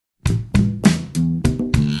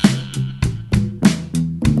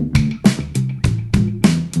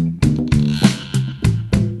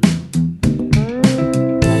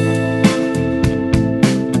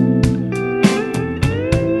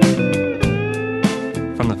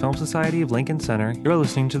Film Society of Lincoln Center, you're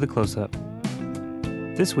listening to The Close-Up.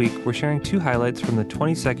 This week, we're sharing 2 highlights from the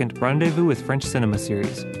 22nd Rendezvous with French Cinema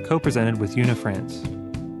series, co-presented with UNA France.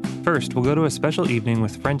 First, we'll go to a special evening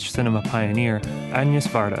with French cinema pioneer Agnès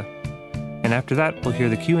Varda. And after that, we'll hear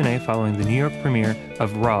the Q&A following the New York premiere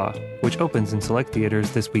of Raw, which opens in select theaters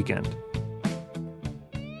this weekend.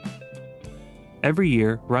 Every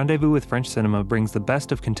year, Rendezvous with French Cinema brings the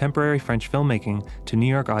best of contemporary French filmmaking to New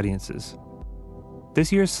York audiences. This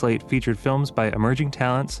year's slate featured films by emerging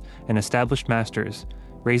talents and established masters,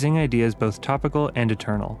 raising ideas both topical and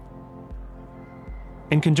eternal.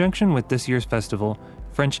 In conjunction with this year's festival,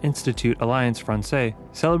 French Institute Alliance Française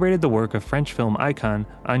celebrated the work of French film icon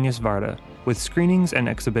Agnès Varda, with screenings and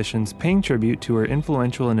exhibitions paying tribute to her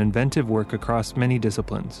influential and inventive work across many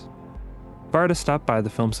disciplines. Varda stopped by the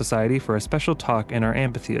Film Society for a special talk in our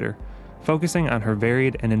amphitheater, focusing on her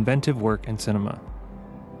varied and inventive work in cinema.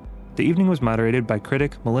 The evening was moderated by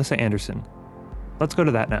critic Melissa Anderson. Let's go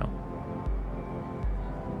to that now.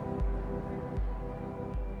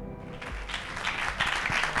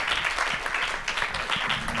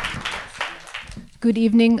 Good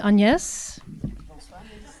evening, Agnès.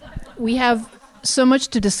 We have so much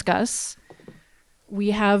to discuss.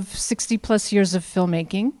 We have 60 plus years of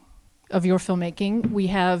filmmaking, of your filmmaking. We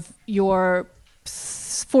have your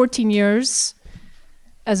 14 years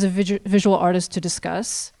as a visual artist to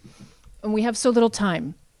discuss. And we have so little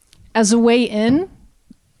time. As a way in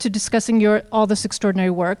to discussing all this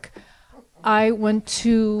extraordinary work, I want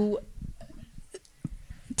to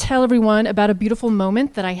tell everyone about a beautiful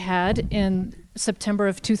moment that I had in September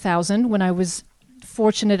of 2000 when I was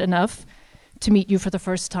fortunate enough to meet you for the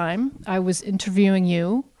first time. I was interviewing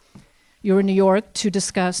you. You were in New York to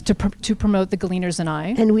discuss, to promote The Gleaners and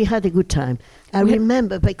I. And we had a good time. I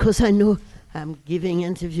remember, because I know I'm giving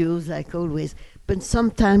interviews like always, but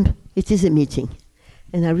sometimes it is a meeting.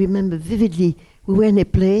 And I remember vividly, we were in a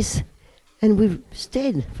place and we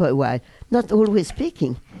stayed for a while, not always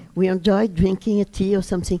speaking. We enjoyed drinking a tea or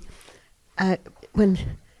something. When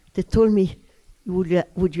they told me,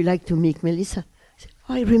 would you like to meet Melissa? I said,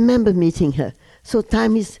 I remember meeting her. So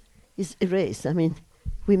time is erased. I mean,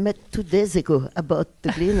 we met 2 days ago about The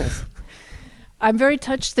Gleaners. I'm very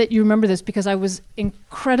touched that you remember this because I was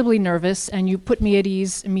incredibly nervous and you put me at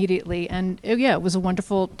ease immediately. And it was a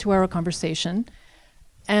wonderful 2-hour conversation.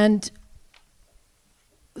 And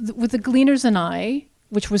with The Gleaners and I,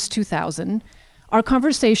 which was 2000, our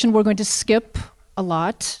conversation, we're going to skip a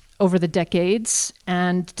lot over the decades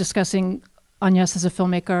and discussing Agnès as a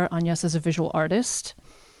filmmaker, Agnès as a visual artist.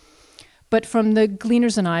 But from The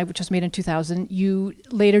Gleaners and I, which was made in 2000, you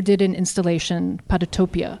later did an installation,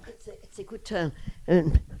 Padotopia. It's a good term.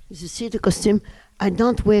 You see the costume? I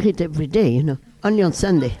don't wear it every day, only on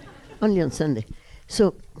Sunday. Only on Sunday.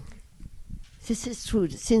 So this is true.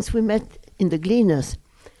 Since we met in The Gleaners,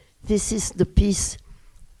 this is the piece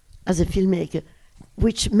as a filmmaker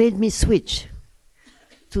which made me switch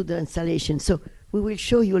to the installation. So we will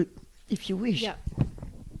show you if you wish. Yeah.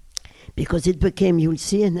 Because it became, you'll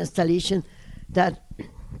see, an installation that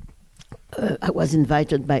I was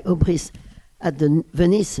invited by Aubris at the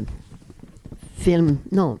Venice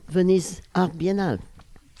Art Biennale.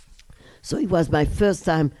 So it was my first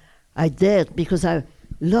time I dared, because I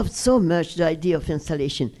loved so much the idea of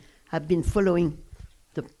installation. I've been following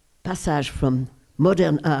the passage from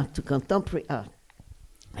modern art to contemporary art,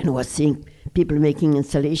 and I was seeing people making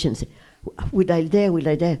installations. Would I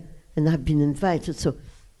dare? And I've been invited. So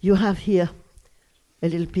you have here a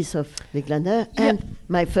little piece of Les Glaneurs and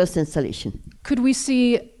my first installation. Could we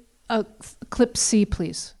see clip C,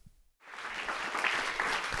 please?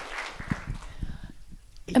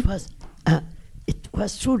 It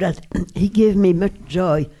was true that he gave me much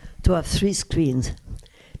joy to have 3 screens,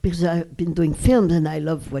 because I've been doing films and I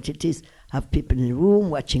love what it is, have people in the room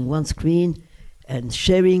watching one screen and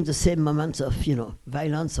sharing the same moments of,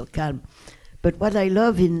 violence or calm. But what I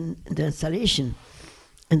love in the installation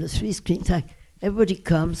and the 3 screens, everybody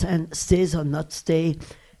comes and stays or not stay,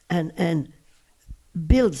 and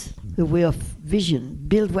builds a way of vision,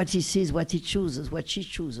 build what he sees, what he chooses, what she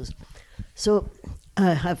chooses. So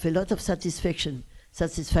I have a lot of satisfaction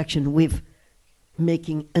with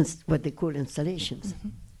making what they call installations. Mm-hmm.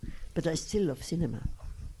 But I still love cinema.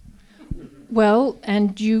 Well,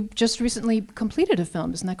 and you just recently completed a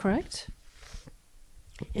film, isn't that correct?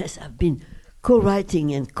 Yes, I've been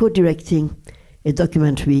co-writing and co-directing a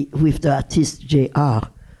documentary with the artist J.R.,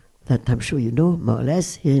 that I'm sure you know, more or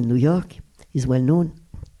less, here in New York. He's well known.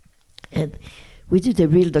 And we did a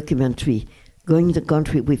real documentary, going the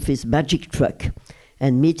country with his magic truck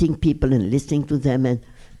and meeting people and listening to them. And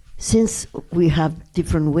since we have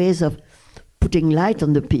different ways of putting light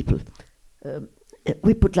on the people.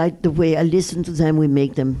 We put light the way I listen to them, we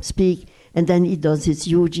make them speak, and then he does his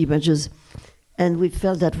huge images. And we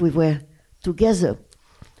felt that we were together,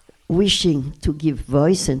 wishing to give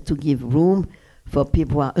voice and to give room for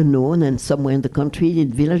people who are unknown and somewhere in the country,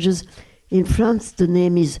 in villages. In France, the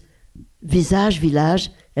name is Visage Village,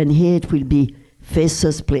 and here it will be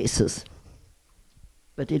Faces Places.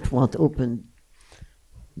 But it won't open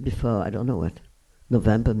before, I don't know what,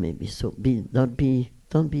 November maybe. So don't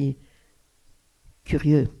be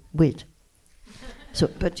curious. Wait. So,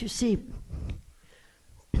 but you see,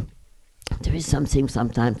 there is something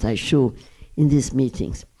sometimes I show in these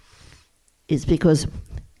meetings. It's because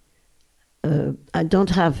I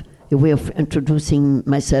don't have a way of introducing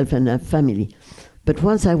myself and a family. But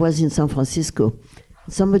once I was in San Francisco,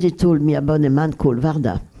 somebody told me about a man called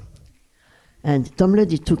Varda. And Tom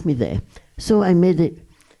Luddy took me there. So I made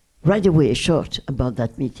right away a short about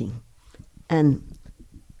that meeting. And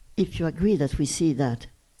if you agree that we see that.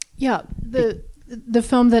 Yeah, the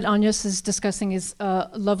film that Agnes is discussing is a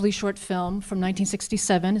lovely short film from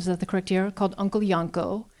 1967, is that the correct year, called Uncle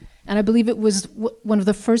Yanko. And I believe it was one of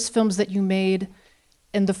the first films that you made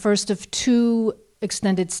and the first of 2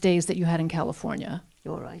 extended stays that you had in California.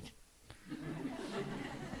 All right.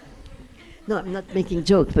 No, I'm not making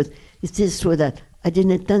jokes, but it is true that I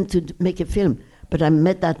didn't intend to make a film, but I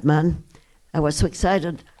met that man. I was so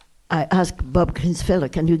excited. I asked Bob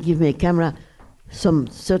Greensfelder, can you give me a camera, some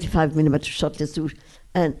 35mm shot, let's do.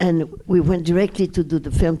 And we went directly to do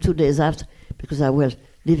the film 2 days after, because I was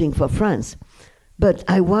leaving for France. But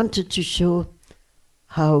I wanted to show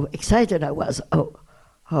how excited I was,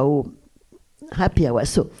 how happy I was.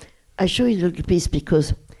 So I show you a little piece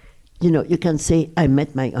because, you can say, I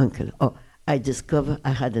met my uncle, or I discovered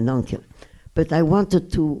I had an uncle. But I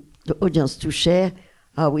wanted the audience to share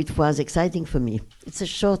how it was exciting for me. It's a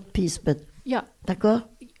short piece, but... Yeah. D'accord?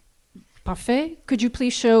 Parfait. Could you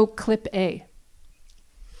please show clip A?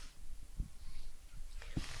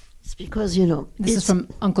 It's because, This is from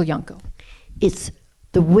Uncle Yanko. It's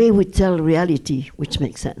the way we tell reality which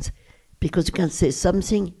makes sense. Because you can say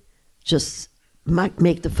something, just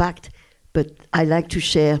make the fact, but I like to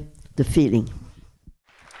share the feeling.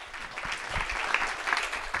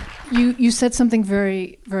 You said something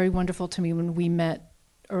very, very wonderful to me when we met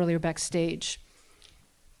earlier backstage.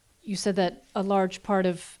 You said that a large part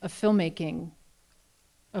of filmmaking,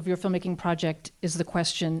 of your filmmaking project, is the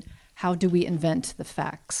question, how do we invent the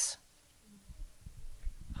facts?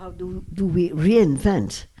 How do we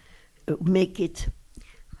reinvent, make it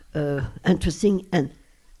interesting and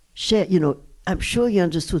share, I'm sure you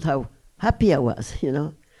understood how happy I was,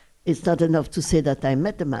 It's not enough to say that I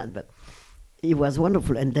met the man, but it was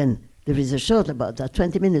wonderful. And then there is a short about that,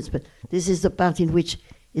 20 minutes, but this is the part in which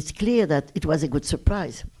it's clear that it was a good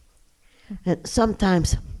surprise. And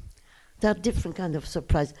sometimes there are different kind of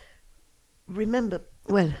surprise. Remember,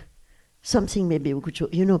 something maybe we could show.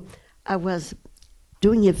 I was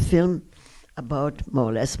doing a film about more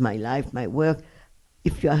or less my life, my work.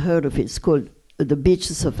 If you have heard of it, it's called The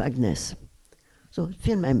Beaches of Agnes. So a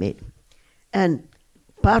film I made. And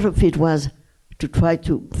part of it was to try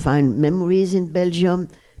to find memories in Belgium,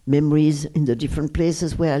 memories in the different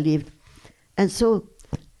places where I lived. And so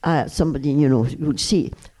somebody, you would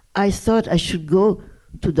see, I thought I should go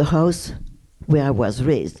to the house where I was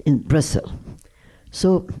raised in Brussels.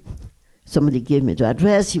 So somebody gave me the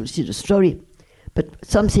address, you will see the story. But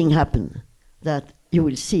something happened that you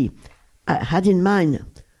will see. I had in mind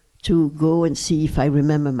to go and see if I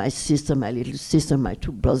remember my sister, my little sister, my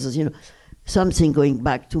 2 brothers, something going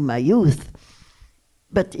back to my youth.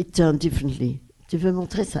 But it turned differently. Tu veux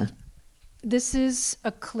montrer ça? This is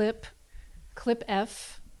a clip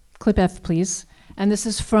F. Clip F, please. And this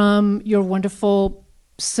is from your wonderful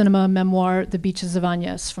cinema memoir, The Beaches of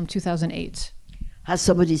Agnes, from 2008. Has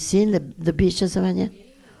somebody seen the Beaches of Agnes?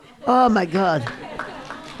 Oh my God.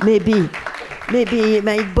 Maybe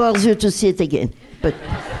it bores you to see it again. But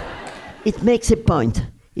it makes a point.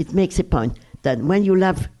 It makes a point that when you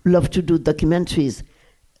love to do documentaries,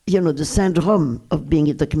 the syndrome of being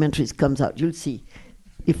a documentarist comes out. You'll see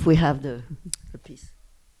if we have the piece.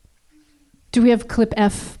 Do we have clip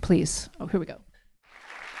F, please? Oh, here we go.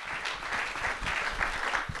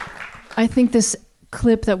 I think this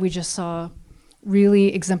clip that we just saw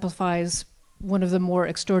really exemplifies one of the more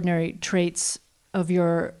extraordinary traits of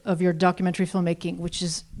your documentary filmmaking, which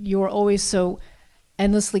is you're always so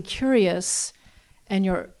endlessly curious and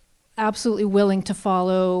you're absolutely willing to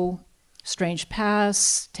follow strange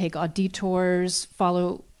paths, take odd detours,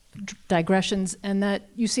 follow digressions, and that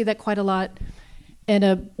you see that quite a lot in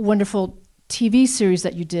a wonderful TV series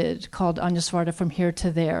that you did called Anya Svarta From Here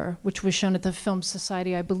to There, which was shown at the Film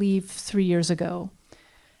Society, I believe, 3 years ago.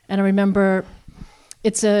 And I remember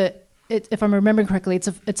if I'm remembering correctly, it's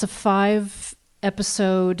a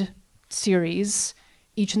 5-episode series.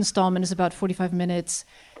 Each installment is about 45 minutes,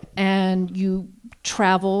 and you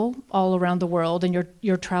travel all around the world, and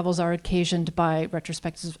your travels are occasioned by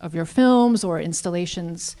retrospectives of your films or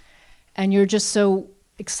installations, and you're just so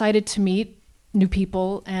excited to meet new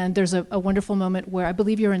people. And there's a wonderful moment where I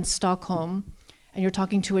believe you're in Stockholm, and you're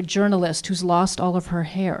talking to a journalist who's lost all of her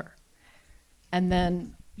hair, and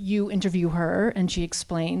then you interview her, and she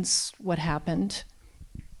explains what happened.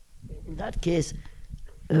 In that case,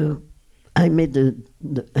 I made the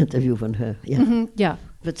interview on her. Yeah. Mm-hmm, yeah.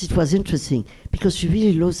 But it was interesting because she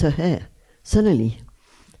really lost her hair. Suddenly,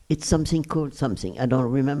 it's something called something. I don't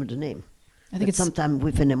remember the name. I think it's sometimes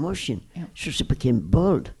with an emotion. Yeah. She became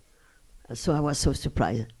bald. So I was so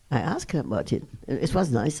surprised. I asked her about it. It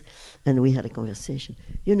was nice, and we had a conversation.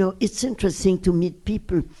 You know, it's interesting to meet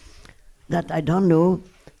people that I don't know,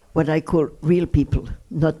 what I call real people.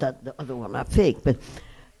 Not that the other one are fake, but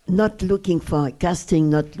not looking for casting,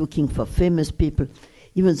 not looking for famous people,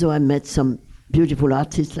 even though I met some beautiful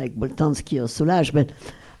artists like Boltanski or Solange, but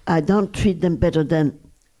I don't treat them better than,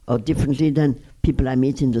 or differently than people I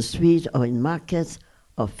meet in the street or in markets,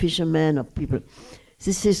 or fishermen, or people.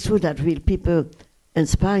 This is true that real people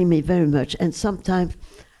inspire me very much, and sometimes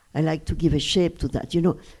I like to give a shape to that, you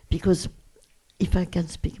know, because if I can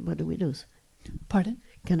speak about the widows. Pardon?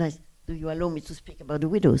 Do you allow me to speak about the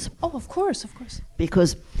widows? Oh, of course, of course.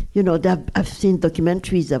 Because, you know, I've seen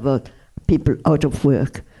documentaries about people out of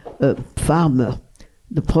work, farmer,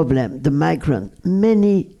 the problem, the migrant.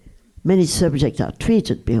 Many subjects are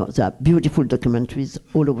treated because there are beautiful documentaries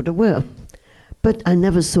all over the world. But I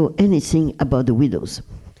never saw anything about the widows.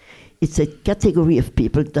 It's a category of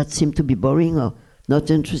people that seem to be boring or not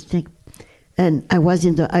interesting. And I was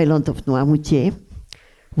in the island of Noirmoutier,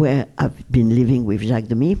 where I've been living with Jacques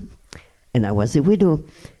Demy, and I was a widow.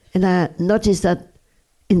 And I noticed that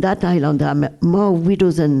in that island there are more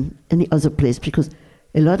widows than any other place, because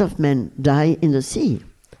a lot of men die in the sea,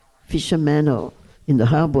 fishermen or in the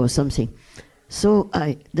harbor or something. So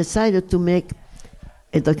I decided to make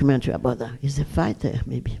a documentary about that. Is a fight there,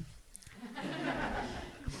 maybe?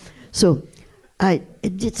 So I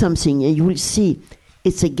did something, and you will see,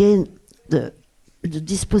 it's again the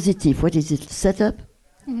dispositif. What is it? Setup?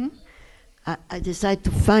 Mm-hmm. I decided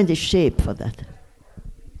to find a shape for that.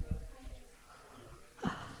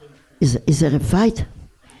 Is there a fight?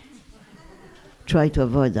 Try to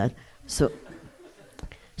avoid that. So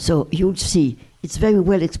you'll see, it's very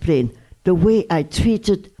well explained, the way I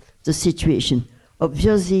treated the situation.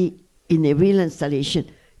 Obviously, in a real installation,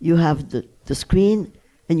 you have the screen,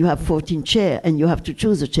 and you have 14 chairs, and you have to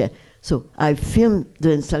choose a chair. So I filmed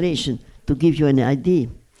the installation to give you an idea.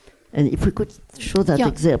 And if we could show that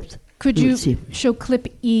excerpt. Could you show clip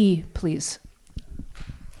E, please?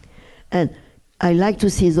 And I like to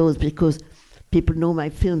see those because people know my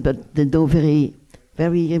film, but they know very,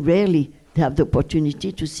 very rarely they have the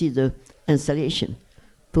opportunity to see the installation.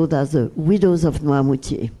 Those are the widows of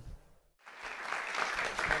Noirmoutier.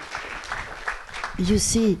 You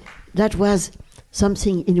see, that was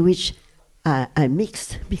something in which I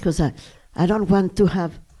mixed, because I don't want to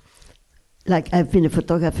have, like I've been a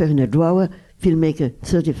photographer in a drawer, filmmaker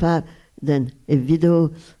 35, then a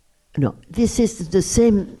video. No, this is the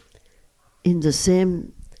same, in the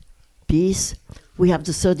same piece. We have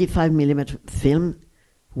the 35mm film,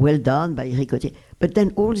 well done by Eric Gauthier. But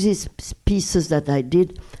then all these pieces that I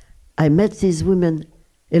did, I met these women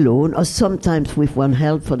alone, or sometimes with one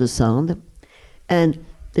help for the sound. And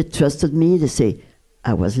they trusted me. They say,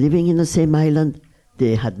 I was living in the same island.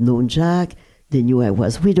 They had known Jacques. They knew I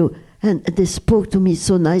was widow. And they spoke to me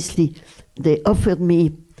so nicely. They offered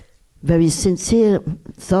me very sincere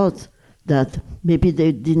thoughts that maybe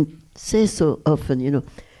they didn't say so often, you know.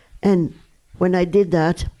 And when I did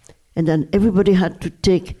that, and then everybody had to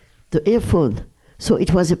take the earphone. So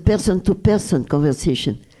it was a person-to-person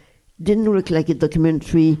conversation. Didn't look like a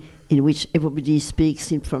documentary in which everybody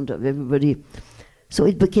speaks in front of everybody. So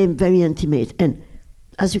it became very intimate. And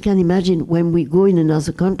as you can imagine, when we go in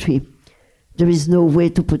another country, there is no way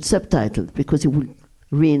to put subtitles because it would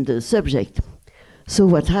ruin the subject. So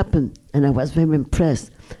what happened, and I was very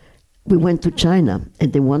impressed, we went to China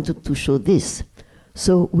and they wanted to show this.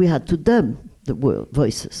 So we had to dub the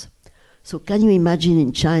voices. So can you imagine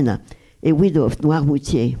in China, a widow of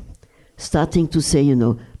Noirmoutier starting to say, you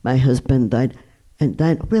know, my husband died, and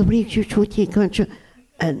died,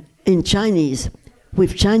 and in Chinese,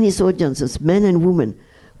 with Chinese audiences, men and women,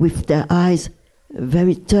 with their eyes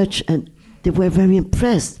very touched, and they were very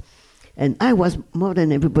impressed. And I was more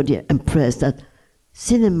than everybody impressed that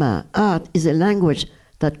cinema, art, is a language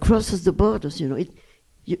that crosses the borders.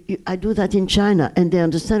 I do that in China, and they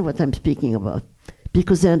understand what I'm speaking about,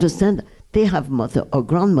 because they understand they have mother or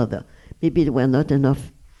grandmother. Maybe there were not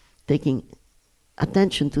enough taking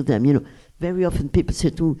attention to them. Very often people say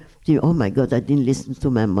to me, "Oh my God, I didn't listen to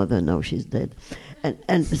my mother. Now she's dead."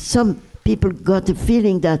 And some people got the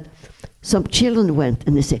feeling that some children went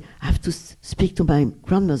and they say, "I have to speak to my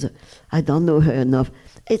grandmother. I don't know her enough."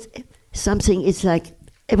 It's something. It's like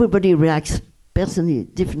everybody reacts personally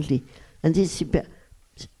differently, and this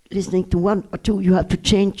listening to one or two, you have to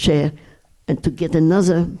change chair and to get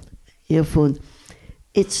another earphone.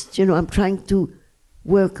 It's I'm trying to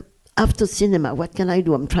work after cinema. What can I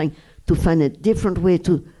do? I'm trying to find a different way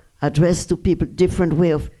to address to people, different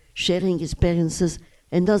way of sharing experiences,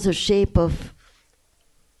 another shape of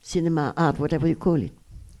cinema, art, whatever you call it.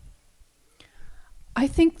 I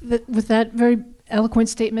think that with that very eloquent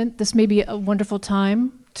statement, this may be a wonderful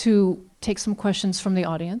time to take some questions from the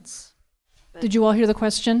audience. Did you all hear the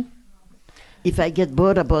question? If I get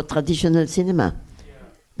bored about traditional cinema,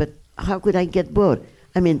 but how could I get bored?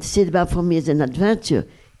 I mean, cinema for me is an adventure,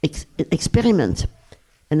 experiment.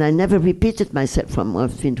 And I never repeated myself from one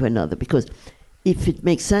film to another, because if it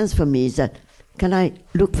makes sense for me, is that can I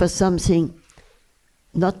look for something,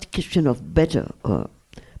 not a question of better,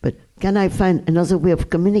 but can I find another way of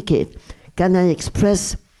communicate? Can I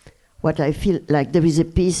express what I feel? Like there is a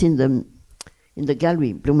piece in the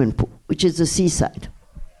gallery, Blumenpool, which is the seaside.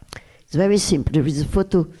 It's very simple. There is a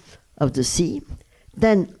photo of the sea,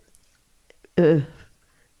 then je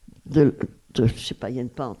sais pas, il y a une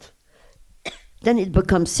pente. Then it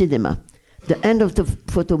becomes cinema. The end of the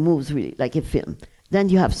photo moves really like a film. Then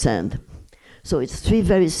you have sand. So it's three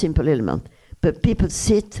very simple elements. But people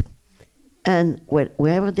sit, and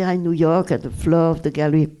wherever they are in New York, at the floor of the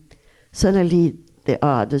gallery, suddenly they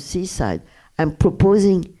are at the seaside. I'm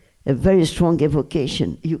proposing a very strong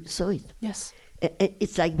evocation. You saw it? Yes.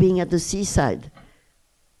 It's like being at the seaside.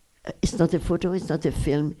 It's not a photo, it's not a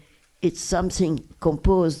film. It's something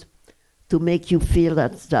composed to make you feel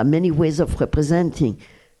that there are many ways of representing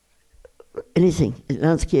anything, a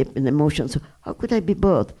landscape, an emotion. So how could I be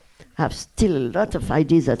bored? I have still a lot of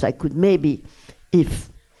ideas that I could maybe, if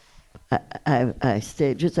I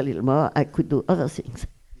stay just a little more, I could do other things.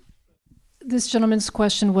 This gentleman's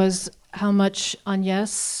question was how much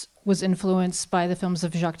Agnès was influenced by the films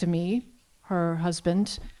of Jacques Demy, her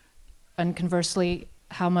husband, and conversely,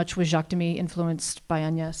 how much was Jacques Demy influenced by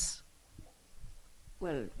Agnès?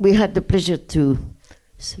 Well, we had the pleasure to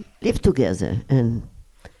live together and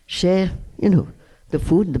share, the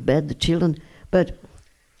food, the bed, the children, but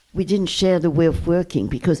we didn't share the way of working,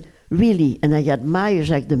 because really, and I admire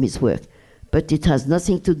Jacques Demy's work, but it has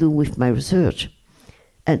nothing to do with my research.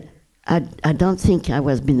 And I don't think I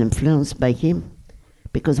was being influenced by him,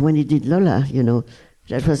 because when he did Lola,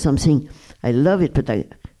 that was something, I love it, but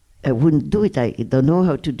I wouldn't do it. I don't know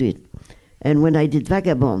how to do it. And when I did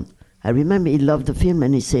Vagabond, I remember he loved the film,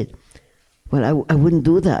 and he said, well, I wouldn't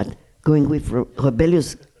do that, going with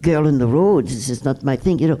rebellious girl on the road. This is not my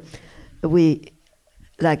thing. We,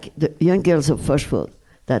 like the young girls of Fochford,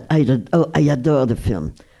 that I adore the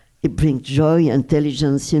film. It brings joy,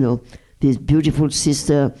 intelligence, this beautiful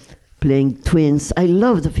sister playing twins. I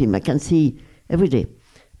love the film. I can see every day.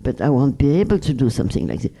 But I won't be able to do something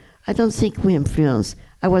like this. I don't think we influenced.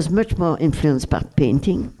 I was much more influenced by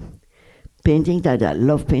painting that I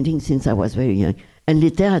love painting since I was very young, and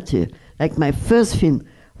literature. Like my first film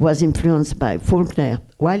was influenced by Faulkner,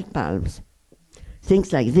 Wild Palms.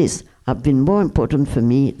 Things like this have been more important for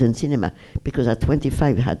me than cinema, because at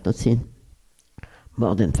 25 I had not seen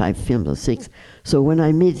more than 5 films or 6. So when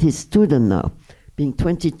I meet his student now, being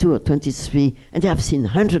 22 or 23, and they have seen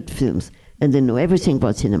 100 films, and they know everything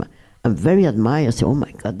about cinema, I'm very admired. I say, oh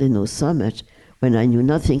my God, they know so much when I knew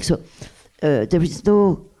nothing. So there is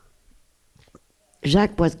no...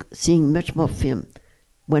 Jacques was seeing much more film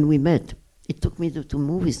when we met. It took me to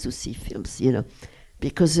movies to see films,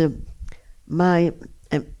 because my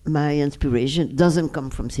inspiration doesn't come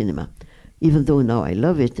from cinema, even though now I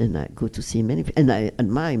love it and I go to see many, and I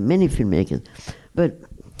admire many filmmakers. But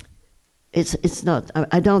it's not.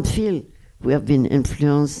 I don't feel we have been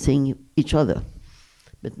influencing each other.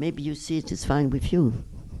 But maybe you see it is fine with you.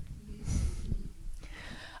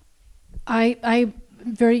 I'm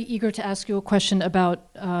very eager to ask you a question about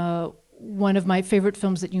one of my favorite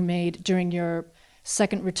films that you made during your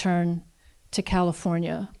second return to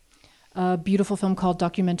California. A beautiful film called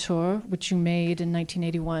Documenteur, which you made in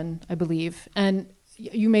 1981, I believe. And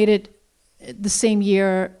you made it the same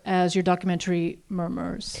year as your documentary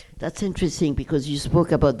Murmurs. That's interesting because you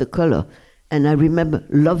spoke about the color, and I remember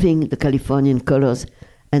loving the Californian colors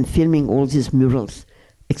and filming all these murals,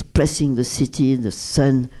 expressing the city, the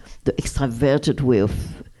sun, the extraverted way of.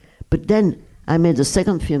 But then I made a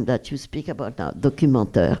second film that you speak about now,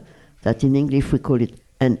 documentaire, that in English we call it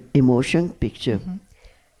an emotion picture. Mm-hmm.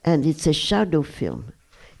 And it's a shadow film.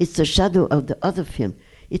 It's the shadow of the other film.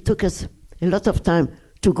 It took us a lot of time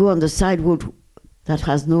to go on the sidewalk that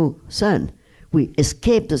has no sun. We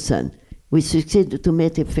escaped the sun. We succeeded to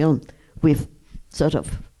make a film with sort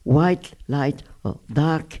of white light or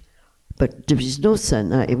dark, but there is no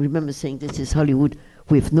sun. I remember saying this is Hollywood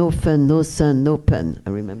with no fun, no sun, no pun. I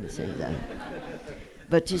remember saying that.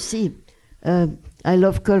 But you see, I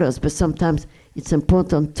love colors, but sometimes it's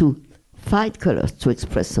important to fight colors to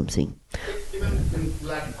express something. Even in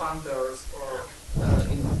Black Panthers or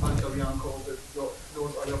in Uncle Yanko,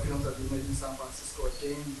 those other films that you made in San Francisco,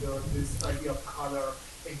 again, this idea of color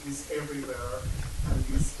exists everywhere, and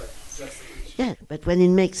this like juxtaposition. Yeah, but when it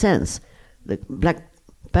makes sense, the Black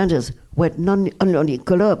Panthers were not only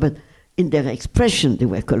color, but in their expression they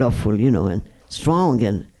were colorful, you know, and strong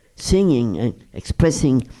and singing and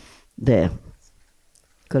expressing their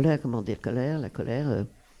colère, comment dire, colère, la colère,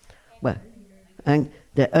 well, and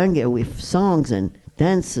their anger with songs and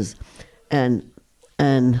dances, and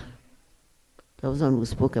the one who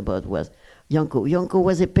spoke about was Yanko. Yanko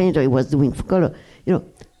was a painter, he was doing color. You know,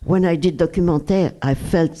 when I did documentaire, I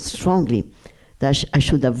felt strongly that I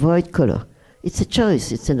should avoid color. It's a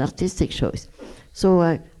choice, it's an artistic choice. So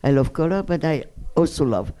I love color, but I also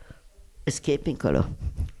love escaping color.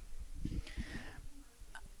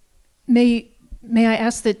 May I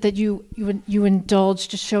ask that you indulge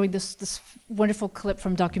just showing this wonderful clip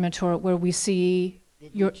from Documentor where we see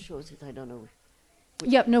your shows it, I don't know.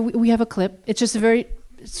 Yeah, no, we have a clip. It's just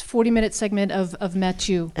it's 40-minute segment of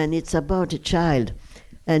Mathieu. And it's about a child.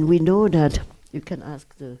 And we know that, you can ask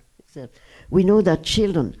we know that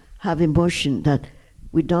children have emotion that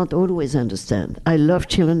we don't always understand. I love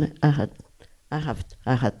children, I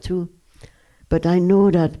had two. But I know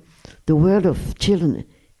that the world of children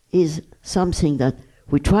is something that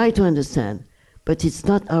we try to understand, but it's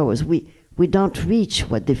not ours. We don't reach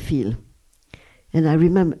what they feel. And I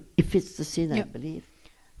remember, if it's the scene, yep. I believe.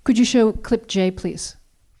 Could you show clip J, please?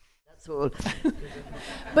 That's all.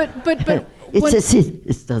 but it's a scene.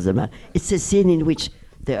 It doesn't matter. It's a scene in which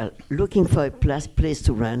they are looking for a place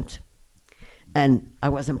to rent, and I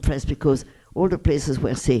was impressed because all the places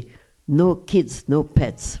were say no kids, no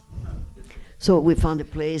pets. So we found a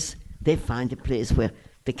place. They find a place where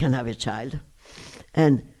they can have a child,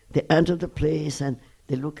 and they enter the place and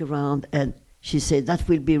they look around, and she said, "That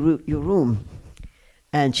will be your room."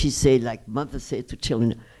 And she said, like mother said to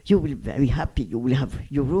children, "You will be very happy, you will have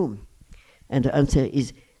your room." And the answer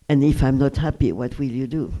is, "And if I'm not happy, what will you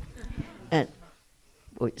do?" And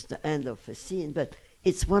it's the end of a scene, but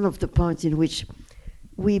it's one of the points in which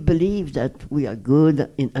we believe that we are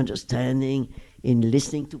good in understanding, in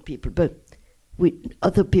listening to people, but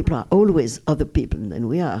other people are always other people than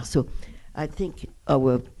we are. So I think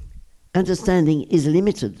our understanding is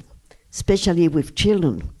limited, especially with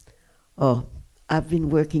children. Or I've been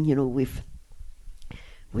working, you know, with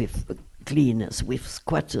cleaners, with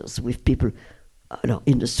squatters, with people,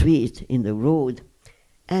 in the street, in the road,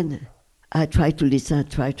 and I try to listen, I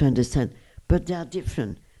try to understand, but they are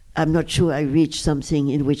different. I'm not sure I reach something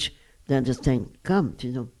in which the understanding comes.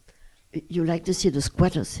 You know, you like to see the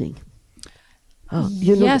squatters thing. Oh,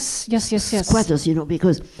 you know, yes. Squatters, you know,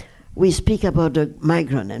 because we speak about the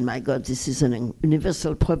migrant, and my God, this is an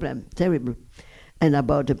universal problem, terrible, and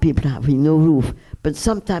about the people having no roof. But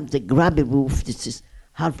sometimes they grab a roof, this is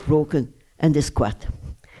half broken, and they squat.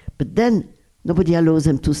 But then nobody allows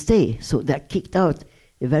them to stay, so they're kicked out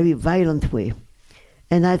a very violent way.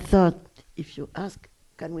 And I thought, if you ask,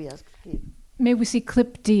 can we ask clip? May we see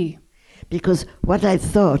clip D? Because what I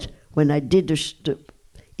thought when I did is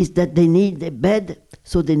that they need a bed,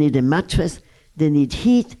 so they need a mattress, they need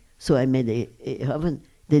heat, so I made a oven,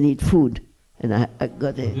 they need food. And I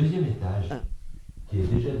got a... Deuxième étage, qui est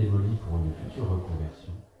déjà démoli pour une future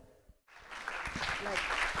reconversion.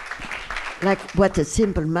 Like what a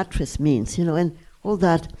simple mattress means, you know, and all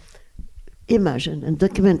that image and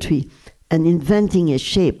documentary and inventing a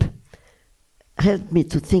shape helped me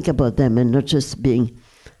to think about them and not just being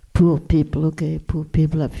poor people, okay, poor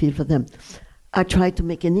people, I feel for them. I try to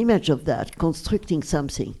make an image of that, constructing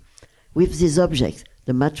something with these objects,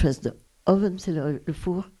 the mattress, the oven, c'est le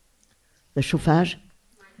four, the chauffage,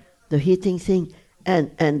 the heating thing,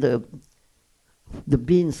 and the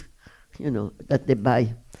beans, you know, that they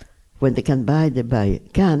buy. When they can buy, they buy a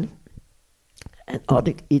can, and or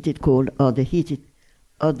they eat it cold, or they heat it,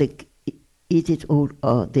 or they eat it old,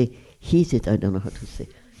 or they heat it. I don't know how to say.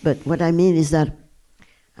 But what I mean is that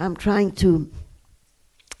I'm trying to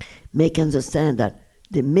make understand that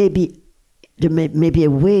there may be a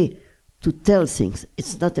way to tell things.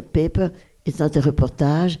 It's not a paper. It's not a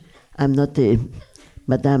reportage. I'm not a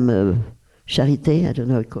Madame Charité. I don't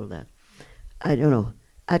know how you call that. I don't know.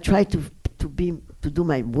 I try to do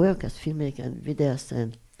my work as filmmaker and videoist,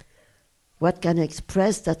 and what can I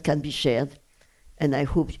express that can be shared. And I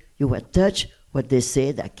hope you were touched what they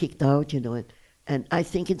said. I kicked out, and I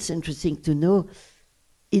think it's interesting to know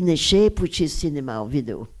in a shape which is cinema or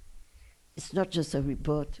video. It's not just a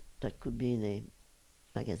report that could be in a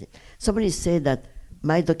magazine. Somebody said that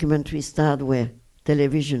my documentary started where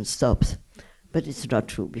television stops, but it's not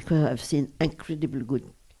true, because I've seen incredibly good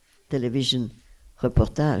television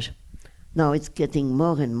reportage. Now it's getting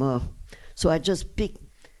more and more. So I just pick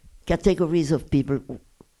categories of people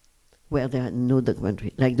where there are no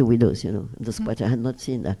documentary, like the widows, the squatter. I had not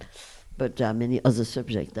seen that. But there are many other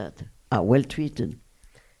subjects that are well treated.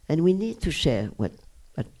 And we need to share what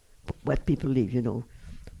people live,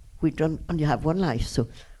 We don't only have one life, so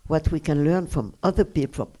what we can learn from other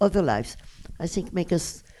people, from other lives, I think make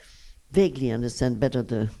us vaguely understand better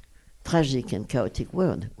the tragic and chaotic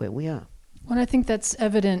world where we are. Well, I think that's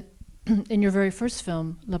evident in your very first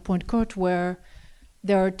film, La Pointe Courte, where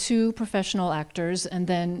there are two professional actors and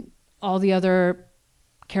then all the other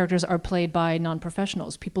characters are played by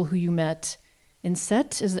non-professionals, people who you met in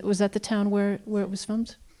Sète. Was that the town where it was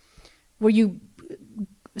filmed? Where you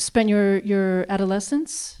spent your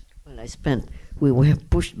adolescence? Well, we were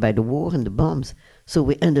pushed by the war and the bombs, so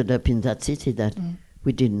we ended up in that city that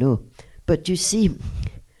we didn't know. But you see,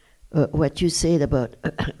 what you said about...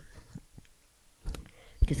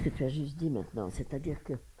 Qu'est-ce que tu as juste dit maintenant? C'est-à-dire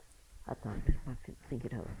que... Attends, think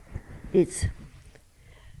it out. It's...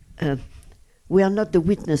 we are not the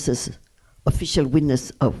witnesses, official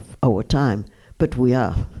witness of our time, but we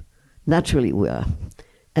are. Naturally we are.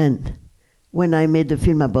 And when I made the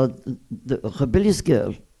film about the rebellious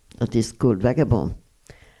girl that is called Vagabond,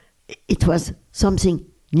 it was something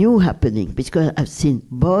new happening, because I've seen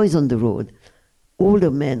boys on the road,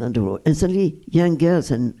 older men on the road, and suddenly young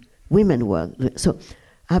girls and women were. So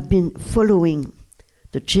I've been following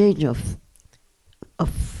the change of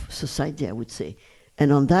society, I would say.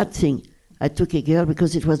 And on that thing, I took a girl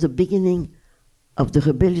because it was the beginning of the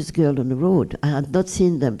rebellious girl on the road. I had not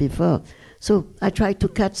seen them before. So I tried to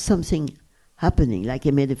catch something happening, like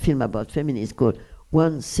I made a film about feminists called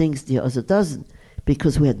One Sings, the Other Doesn't,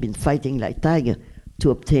 because we had been fighting like tiger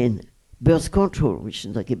to obtain birth control, which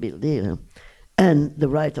is like a big deal, and the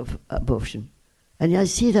right of abortion. And I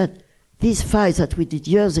see that these fights that we did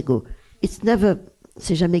years ago,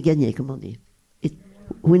 c'est jamais gagné, comme on dit.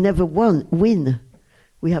 We never win.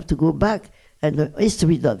 We have to go back, and the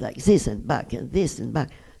history does like this and back and this and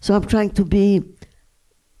back. So I'm trying to be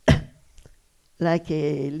like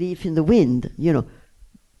a leaf in the wind,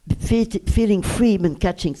 feeling free and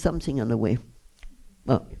catching something on the way.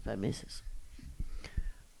 Well, if I miss this.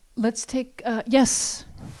 Let's take, yes.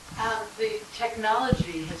 The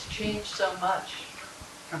technology has changed so much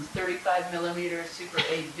from 35 millimeter Super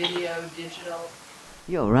 8 video, digital.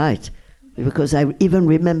 You're right, because I even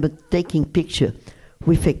remember taking picture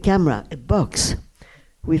with a camera, a box,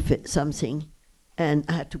 with something, and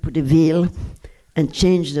I had to put a veil and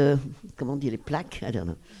change the, comment on dit, les plaques, I don't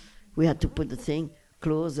know. We had to put the thing,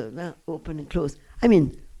 close, open and close. I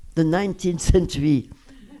mean, the 19th century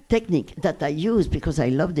technique that I used because I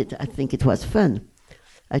loved it. I think it was fun.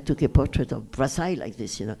 I took a portrait of Brassai like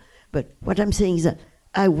this, But what I'm saying is that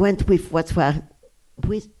I went with what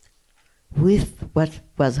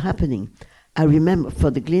was happening. I remember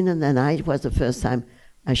for the Glennon and I, it was the first time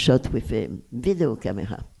I shot with a video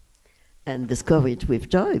camera and discovered it with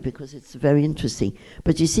joy because it's very interesting.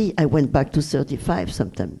 But you see, I went back to 35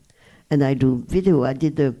 sometime and I do video. I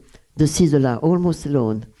did the Cisola almost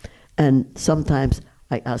alone. And sometimes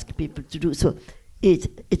I ask people to do. So it's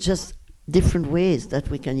just different ways that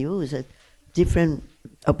we can use it, different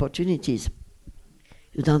opportunities.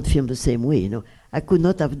 You don't film the same way, I could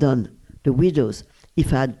not have done The Widows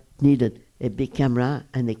if I had needed a big camera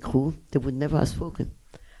and a crew. They would never have spoken.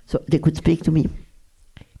 So they could speak to me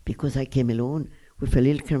because I came alone with a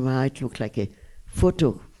little camera. It looked like a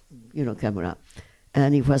photo, camera.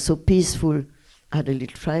 And it was so peaceful. I had a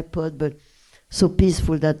little tripod, but so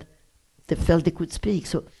peaceful that they felt they could speak.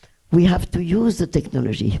 So we have to use the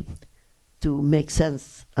technology to make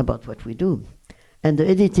sense about what we do. And the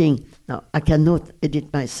editing, now I cannot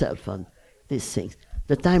edit myself on these things.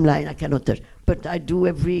 The timeline I cannot touch, but I do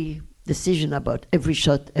every decision about every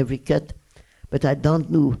shot, every cut. but I don't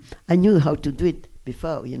know. I knew how to do it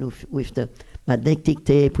before, you know, with the magnetic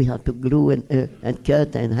tape, we had to glue and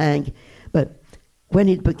cut and hang. But when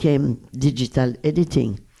it became digital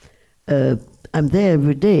editing, I'm there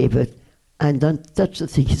every day, but I don't touch the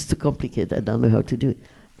thing. It's too complicated. I don't know how to do it.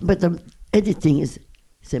 But editing is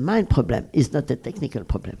a mind problem. It's not a technical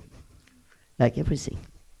problem, like everything.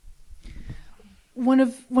 One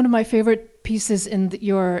of my favorite pieces in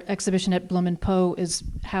your exhibition at Blum & Poe is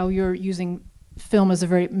how you're using film as a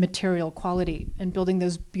very material quality and building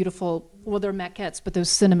those beautiful, well, they're maquettes, but those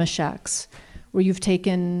cinema shacks where you've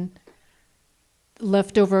taken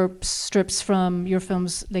leftover strips from your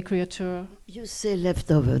films, Les Créatures. You say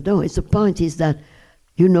leftover. No, the point is that,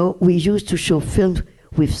 you know, we used to show films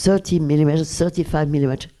with 30 millimeters, 35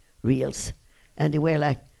 millimeter reels. And there were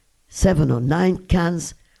like 7 or 9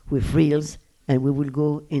 cans with reels, and we would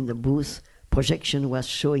go in the booth. Projection was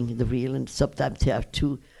showing the reel, and sometimes they have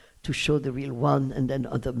 2 to show the reel 1, and then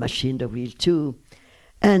on the machine the reel 2.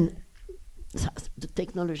 And the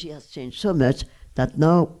technology has changed so much that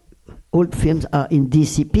now old films are in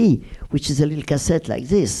DCP, which is a little cassette like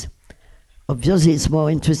this. Obviously, it's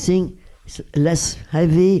more interesting, it's less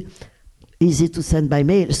heavy, easy to send by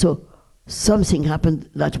mail. So something happened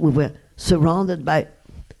that we were surrounded by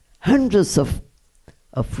hundreds of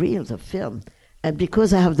reels of film. And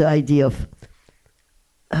because I have the idea of,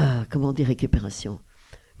 comment dire, récupération,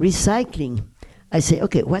 recycling, I say,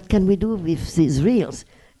 okay, what can we do with these reels?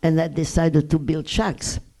 And I decided to build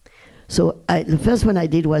shacks. So the first one I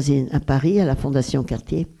did was in Paris, à la Fondation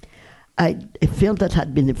Cartier. A film that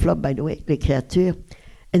had been a flop, by the way, Les Créatures.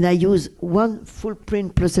 And I used one full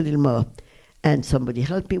print plus a little more. And somebody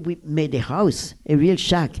helped me. We made a house, a real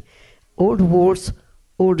shack. All the walls,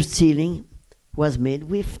 all the ceiling was made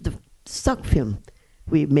with the stock film.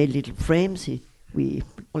 We made little frames. On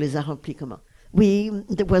les a remplis comment?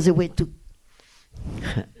 There was a way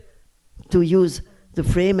to use the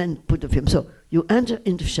frame and put the film. So you enter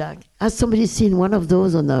in the shack. Has somebody seen one of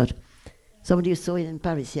those or not? Somebody saw it in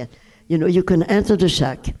Paris, yeah. You know, you can enter the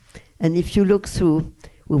shack, and if you look through,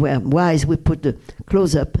 we were wise, we put the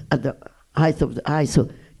close-up at the height of the eye, so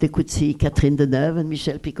they could see Catherine Deneuve and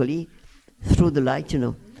Michel Piccoli through the light, you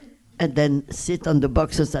know, and then sit on the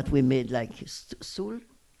boxes that we made, like stool,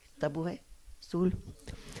 tabouret, stool.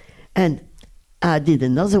 And I did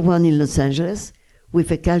another one in Los Angeles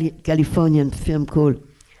with a Californian film called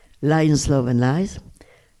Lions, Love and Lies.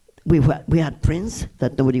 We had prints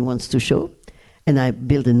that nobody wants to show. And I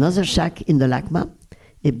built another shack in the LACMA,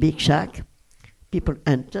 a big shack. People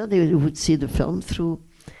enter, they would see the film through.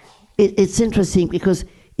 It's interesting because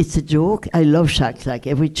it's a joke. I love shacks, like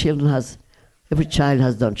every child has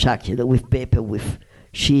done shack, you know, with paper, with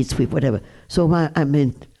sheets, with whatever. So I'm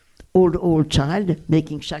an old child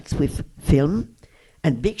making shacks with film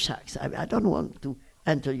and big shacks. I don't want to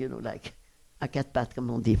enter, you know, like a quatre pattes, comme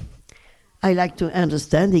on dit. I like to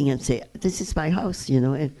understanding and say, this is my house, you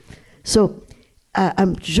know. And so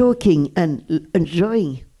I'm joking and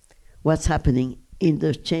enjoying what's happening in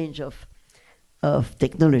the change of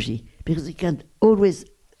technology, because you can always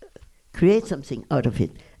create something out of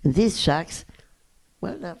it. And these shacks,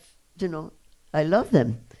 well, you know, I love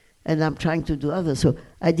them, and I'm trying to do others. So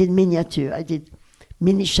I did miniature, I did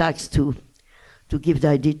mini shacks to give the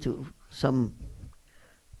idea to some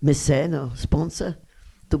mécène or sponsor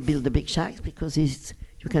to build the big shacks, because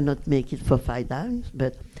you cannot make it for $5,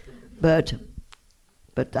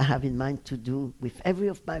 but I have in mind to do with every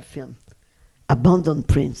of my film abandoned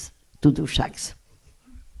prints to do shacks.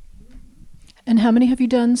 And how many have you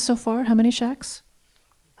done so far? How many shacks?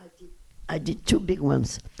 I did 2 big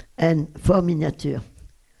ones and 4 miniature,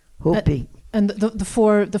 hoping. And the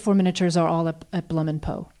four miniatures are all at Blum &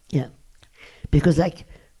 Poe. Yeah, because like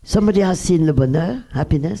somebody has seen Le Bonheur,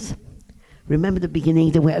 Happiness. Remember the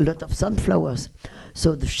beginning, there were a lot of sunflowers.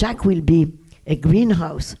 So the shack will be a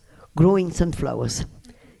greenhouse growing sunflowers.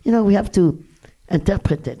 You know, we have to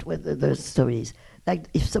interpret it, whether the story is. Like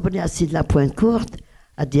if somebody has seen La Pointe Courte,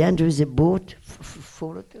 at the end there is a boat,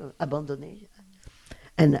 abandoned.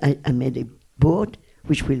 And I made a boat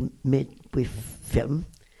which will made with film.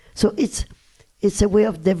 So it's a way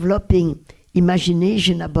of developing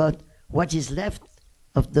imagination about what is left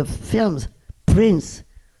of the films, prints.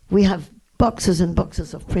 We have boxes and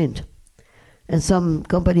boxes of print. And some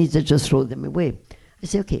companies, they just throw them away. I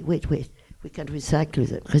say, okay, wait, we can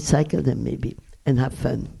recycle them maybe, and have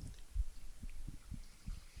fun.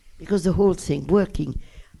 Because the whole thing, working,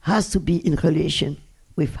 has to be in relation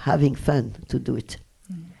with having fun to do it.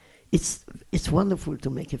 Mm. It's wonderful to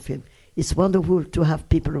make a film. It's wonderful to have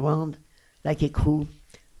people around, like a crew.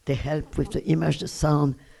 They help with the image, the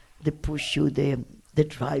sound, they push you, they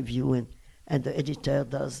drive you, and and the editor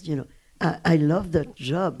does, I love that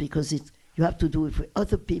job because you have to do it with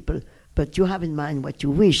other people, but you have in mind what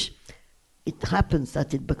you wish. It happens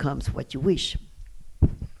that it becomes what you wish.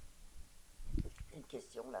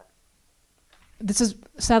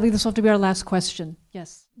 Sadly, this will have to be our last question.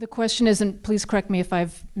 Yes. The question is, and please correct me if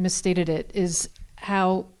I've misstated it, is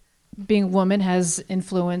how being a woman has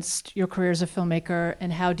influenced your career as a filmmaker,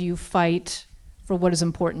 and how do you fight for what is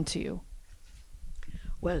important to you?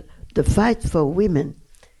 Well, the fight for women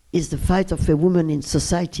is the fight of a woman in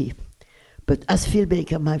society. But as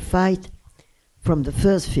filmmaker, my fight from the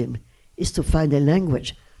first film is to find a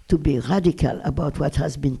language, to be radical about what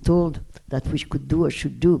has been told that we could do or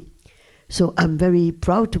should do. So I'm very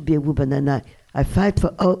proud to be a woman, and I fight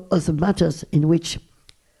for all other matters in which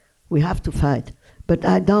we have to fight. But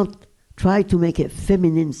I don't try to make a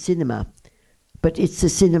feminine cinema, but it's a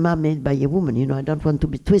cinema made by a woman. I don't want to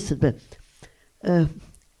be twisted, but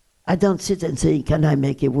I don't sit and say, can I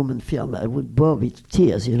make a woman film? I would bore me to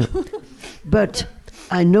tears, But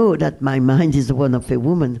I know that my mind is the one of a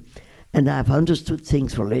woman, and I've understood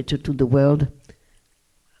things related to the world,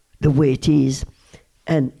 the way it is.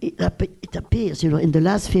 And it appears, in the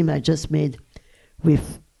last film I just made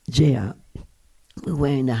with J.R., we were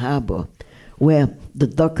in a harbor where the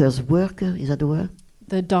dockers work, is that the word?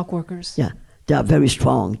 The dock workers. Yeah, they are very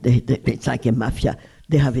strong. It's like a mafia.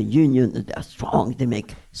 They have a union, they are strong, they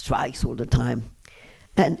make strikes all the time.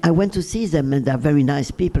 And I went to see them, and they're very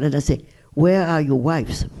nice people, and I say, where are your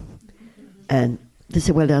wives? And they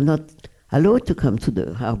say, well, they're not allowed to come to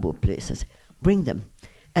the harbor place. I say, bring them.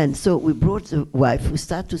 And so we brought the wife. We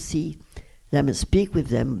start to see them and speak with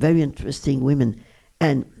them, very interesting women.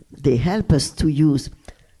 And they help us to use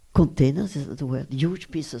containers, is that the word? Huge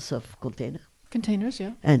pieces of Containers,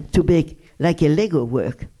 yeah. And to make like a Lego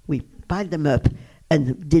work. We piled them up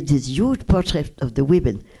and did this huge portrait of the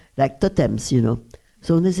women, like totems,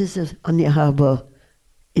 So this is only a harbor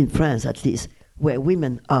in France, at least, where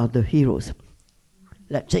women are the heroes.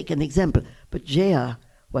 Let's take an example. But J.R.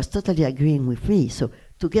 was totally agreeing with me. So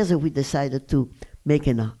together we decided to make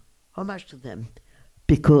an homage to them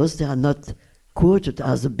because they are not quoted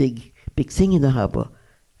as a big thing in the harbor.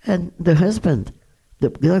 And the husband, the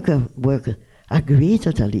worker, agree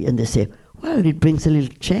totally. And they say, well, it brings a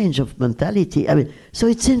little change of mentality. So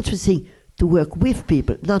it's interesting to work with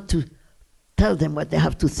people, not to tell them what they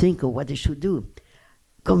have to think or what they should do.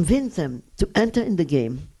 Convince them to enter in the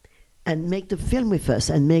game and make the film with us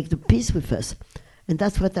and make the piece with us. And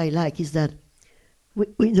that's what I like, is that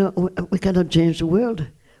we cannot change the world,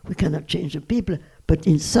 we cannot change the people, but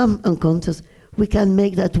in some encounters we can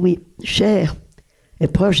make that we share a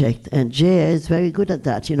project, and Jay is very good at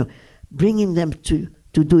that, bringing them to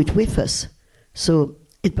do it with us. So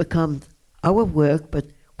it becomes our work, but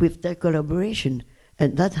with their collaboration.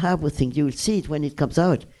 And that harbor thing, you will see it when it comes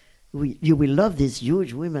out. You will love these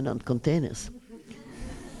huge women on containers.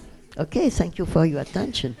 Okay, thank you for your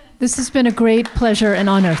attention. This has been a great pleasure and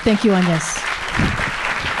honor. Thank you, Agnès.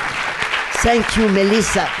 Thank you,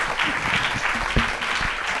 Melissa.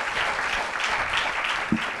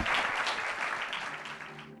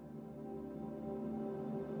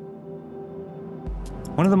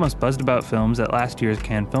 One of the most buzzed about films at last year's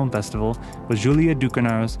Cannes Film Festival was Julia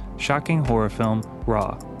Ducournau's shocking horror film,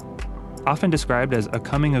 Raw. Often described as a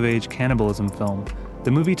coming-of-age cannibalism film,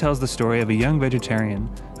 the movie tells the story of a young vegetarian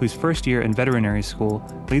whose first year in veterinary school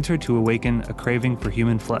leads her to awaken a craving for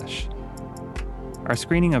human flesh. Our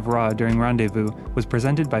screening of Raw during Rendezvous was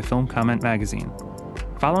presented by Film Comment magazine.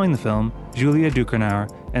 Following the film, Julia Ducournau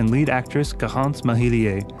and lead actress Garance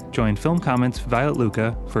Marillier joined Film Comment's Violet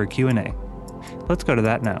Lucca for a Q&A. Let's go to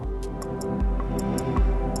that now.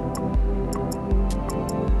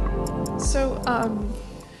 So,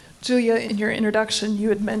 Julia, in your introduction, you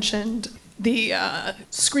had mentioned the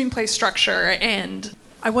screenplay structure, and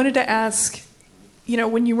I wanted to ask,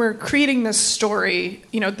 when you were creating this story,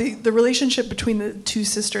 the relationship between the two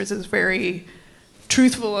sisters is very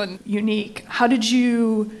truthful and unique. How did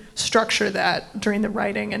you structure that during the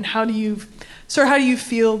writing, and how do you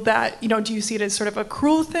feel that, do you see it as sort of a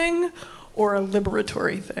cruel thing or a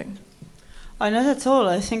liberatory thing? Not at all.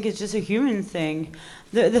 I think it's just a human thing.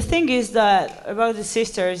 The thing is that about the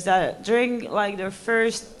sisters, that during their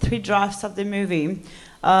first 3 drafts of the movie,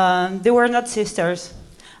 they were not sisters.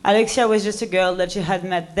 Alexia was just a girl that she had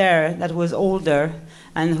met there that was older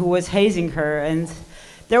and who was hazing her. And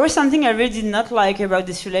there was something I really did not like about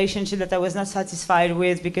this relationship that I was not satisfied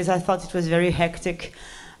with, because I thought it was very hectic.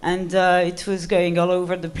 And it was going all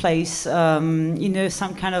over the place, some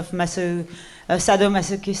kind of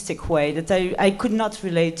sadomasochistic way that I could not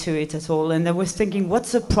relate to it at all. And I was thinking,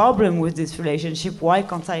 what's the problem with this relationship? Why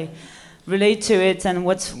can't I relate to it and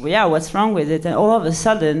what's wrong with it. And all of a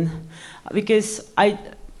sudden, because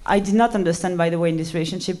I did not understand, by the way, in this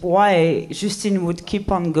relationship, why Justine would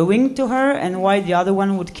keep on going to her and why the other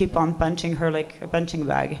one would keep on punching her like a punching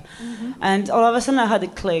bag. And all of a sudden I had a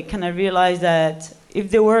click and I realized that if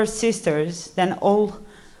they were sisters, then all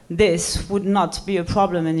this would not be a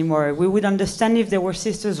problem anymore. We would understand if they were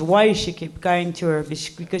sisters why she kept going to her,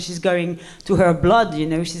 because she's going to her blood, you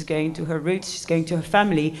know, she's going to her roots, she's going to her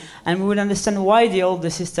family, and we would understand why the older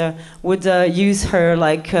sister would use her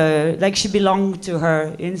like she belonged to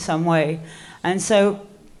her in some way. And so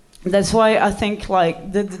that's why I think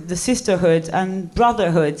like the sisterhood and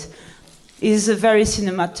brotherhood is a very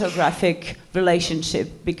cinematographic relationship,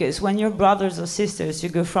 because when you're brothers or sisters, you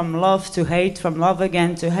go from love to hate, from love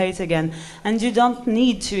again to hate again, and you don't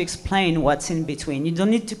need to explain what's in between. You don't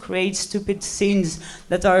need to create stupid scenes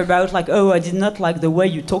that are about like, oh, I did not like the way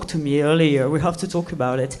you talked to me earlier, we have to talk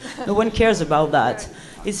about it. No one cares about that.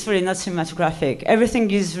 It's really not cinematographic. Everything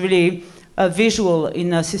is really visual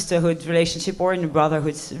in a sisterhood relationship or in a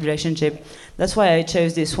brotherhood relationship. That's why I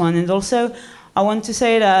chose this one. And also, I want to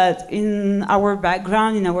say that in our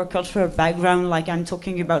background, in our cultural background, like I'm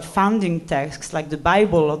talking about founding texts like the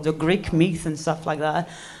Bible or the Greek myth and stuff like that,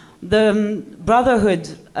 the brotherhood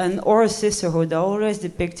or sisterhood are always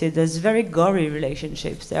depicted as very gory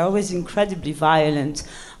relationships. They're always incredibly violent.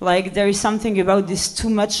 Like there is something about this too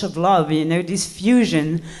much of love, you know, this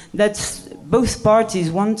fusion that both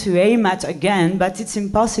parties want to aim at again, but it's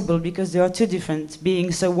impossible because they are two different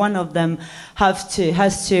beings. So one of them has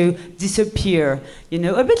to disappear, you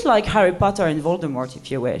know, a bit like Harry Potter and Voldemort,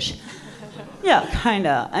 if you wish. Yeah,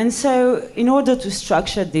 kinda. And so, in order to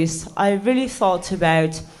structure this, I really thought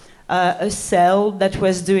about a cell that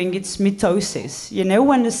was doing its mitosis. You know,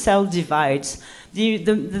 when a cell divides,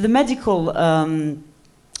 the medical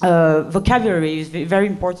vocabulary is very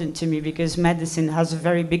important to me, because medicine has a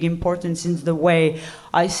very big importance in the way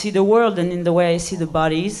I see the world and in the way I see the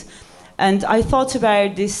bodies. And I thought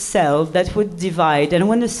about this cell that would divide, and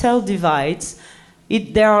when a cell divides,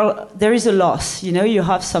 there is a loss. You know, you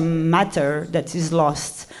have some matter that is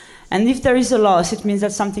lost. And if there is a loss, it means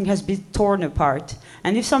that something has been torn apart.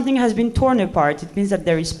 And if something has been torn apart, it means that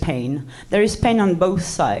there is pain. There is pain on both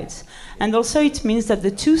sides. And also it means that the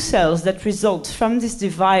two cells that result from this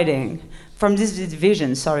division,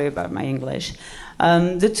 sorry about my English,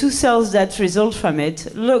 the two cells that result from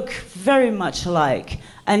it look very much alike,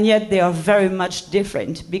 and yet they are very much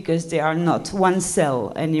different because they are not one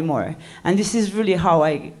cell anymore. And this is really how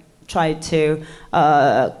I try to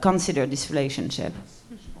consider this relationship.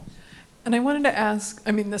 And I wanted to ask,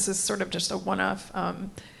 I mean, this is sort of just a one-off.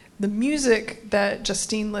 The music that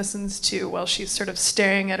Justine listens to while she's sort of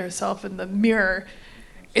staring at herself in the mirror,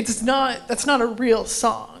 that's not a real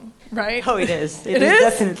song, right? Oh, it is. It is is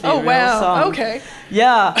definitely a real wow. song. Okay.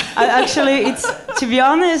 Yeah, actually, to be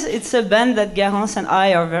honest, it's a band that Garance and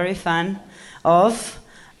I are very fan of.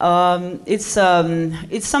 It's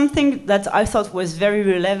something that I thought was very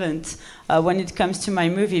relevant when it comes to my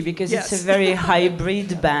movie, because yes. It's a very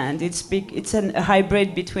hybrid band. It's a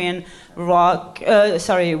hybrid between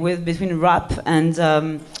between rap and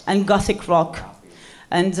gothic rock,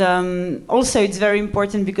 and also it's very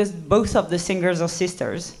important because both of the singers are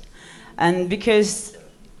sisters, and because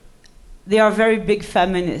they are very big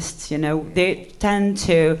feminists. You know, they tend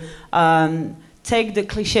to take the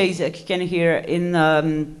cliches that you can hear in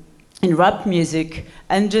rap music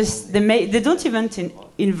and just they don't even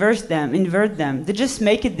invert them. They just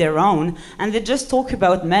make it their own, and they just talk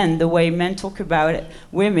about men the way men talk about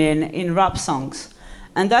women in rap songs.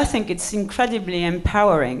 And I think it's incredibly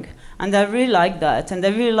empowering, and I really like that. And I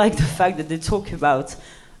really like the fact that they talk about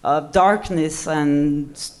darkness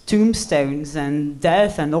and tombstones and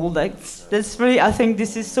death and all that. That's really, I think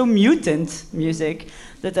this is so mutant music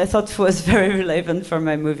that I thought was very relevant for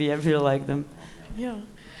my movie. I really like them. Yeah.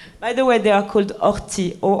 By the way, they are called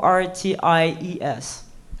Orties, O-R-T-I-E-S.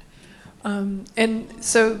 And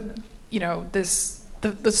so, you know,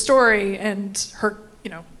 the story and her,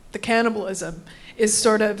 you know, the cannibalism is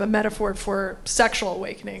sort of a metaphor for sexual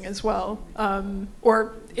awakening as well,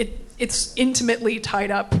 or it's intimately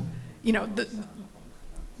tied up. You know,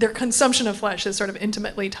 their consumption of flesh is sort of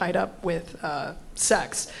intimately tied up with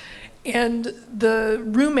sex, and the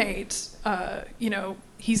roommate, you know,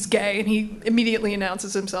 he's gay, and he immediately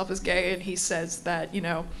announces himself as gay, and he says that, you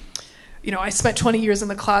know, I spent 20 years in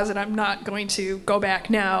the closet, I'm not going to go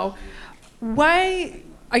back now. Why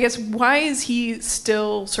is he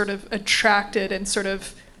still sort of attracted and sort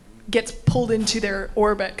of gets pulled into their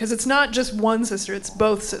orbit? Because it's not just one sister, it's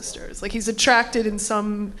both sisters. Like, he's attracted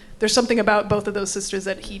there's something about both of those sisters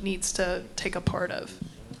that he needs to take a part of.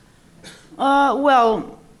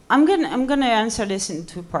 Well, I'm gonna answer this in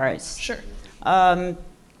two parts. Sure.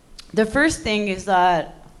 The first thing is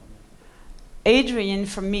that Adrian,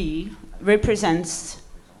 for me, represents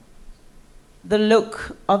the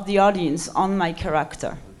look of the audience on my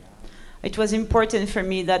character. It was important for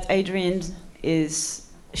me that Adrian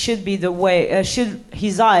should be the way,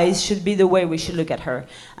 his eyes should be the way we should look at her.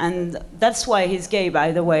 And that's why he's gay,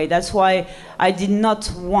 by the way. That's why I did not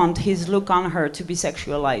want his look on her to be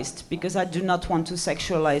sexualized, because I do not want to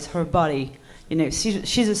sexualize her body. You know,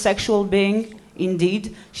 she's a sexual being,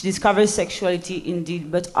 indeed. She discovers sexuality,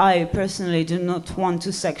 indeed. But I personally do not want to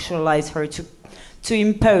sexualize her, to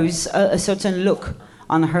impose a certain look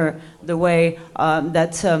on her, the way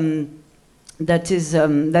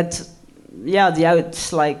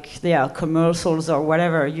it's like commercials or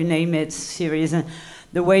whatever, you name it, series, and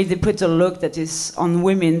the way they put a look that is on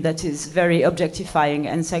women that is very objectifying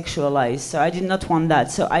and sexualized. So I did not want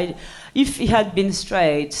that. So if he had been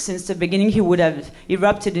straight since the beginning, he would have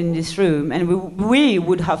erupted in this room, and we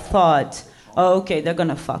would have thought, oh, okay, they're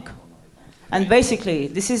gonna fuck. And basically,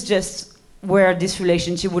 this is just where this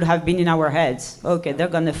relationship would have been in our heads. Okay, they're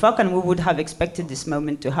gonna fuck, and we would have expected this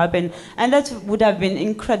moment to happen, and that would have been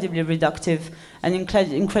incredibly reductive and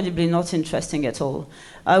incredibly not interesting at all.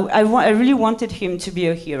 I really wanted him to be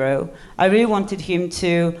a hero. I really wanted him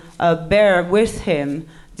to bear with him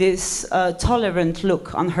this tolerant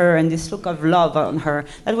look on her and this look of love on her.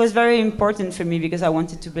 That was very important for me because I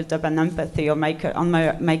wanted to build up an empathy on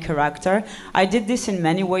my character. I did this in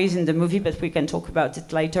many ways in the movie, but we can talk about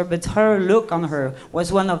it later. But her look on her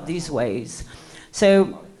was one of these ways.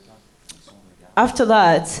 So after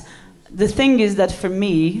that, the thing is that for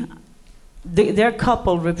me, their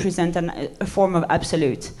couple represent a form of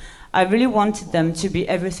absolute. I really wanted them to be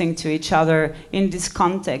everything to each other in this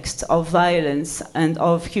context of violence and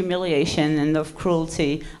of humiliation and of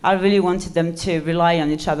cruelty. I really wanted them to rely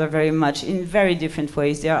on each other very much in very different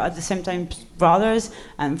ways. They are at the same time brothers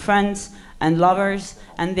and friends and lovers,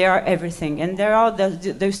 and they are everything. And there are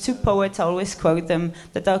those two poets, I always quote them,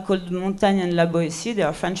 that are called Montaigne and La Boétie. They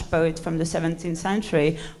are French poets from the 17th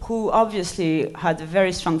century who obviously had a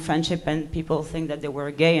very strong friendship, and people think that they were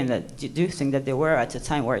gay, and that you do think that they were at a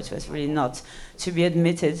time where it was really not to be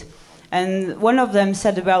admitted. And one of them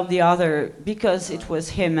said about the other, because it was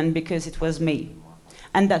him and because it was me.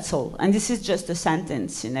 And that's all. And this is just a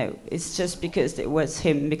sentence, you know. It's just because it was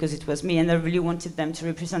him, because it was me. And I really wanted them to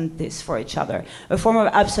represent this for each other. A form of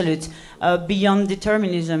absolute, beyond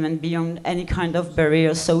determinism and beyond any kind of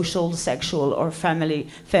barriers, social, sexual, or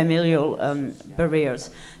familial barriers.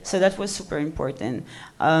 So that was super important.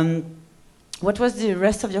 What was the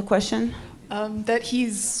rest of your question? That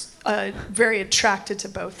he's very attracted to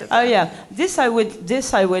both of them. Oh yeah,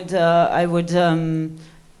 I would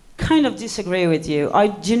kind of disagree with you. I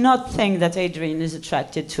do not think that Adrian is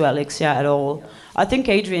attracted to Alexia at all. I think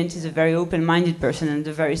Adrian is a very open-minded person and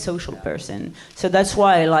a very social person. So that's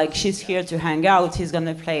why, like, she's here to hang out. He's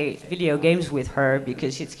gonna play video games with her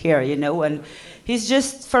because she's here, you know. And he's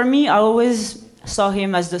just, for me, I always saw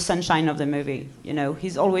him as the sunshine of the movie. You know,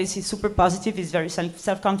 he's super positive. He's very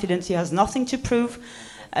self-confident. He has nothing to prove.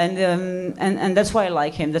 And that's why I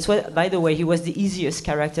like him. That's why, by the way, he was the easiest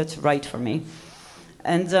character to write for me.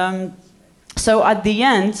 And so at the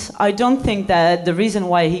end, I don't think that the reason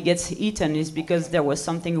why he gets eaten is because there was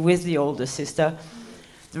something with the older sister.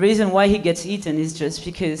 The reason why he gets eaten is just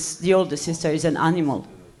because the older sister is an animal.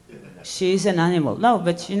 She is an animal. No,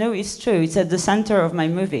 but you know, it's true. It's at the center of my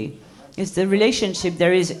movie. It's the relationship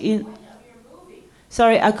there is in...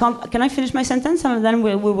 Sorry, I can't... Can I finish my sentence? And then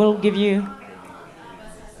we will give you...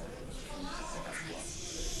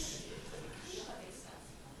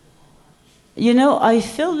 You know, I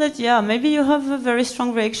feel that, yeah, maybe you have a very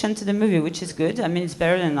strong reaction to the movie, which is good. I mean, it's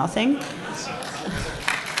better than nothing.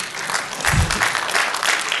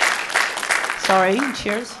 Sorry,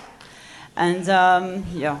 cheers. And,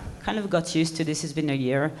 yeah, kind of got used to this. It's been a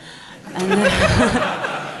year. And,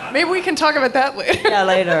 maybe we can talk about that later. Yeah,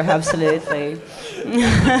 later, absolutely.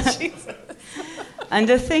 And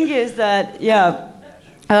the thing is that, yeah...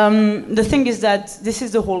 the thing is that this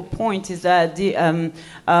is the whole point, is that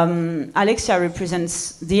Alexia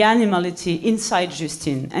represents the animality inside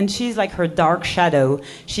Justine, and she's like her dark shadow.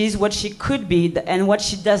 She's what she could be and what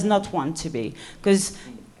she does not want to be. Because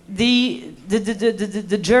the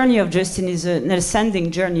journey of Justine is an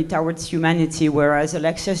ascending journey towards humanity, whereas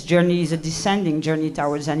Alexia's journey is a descending journey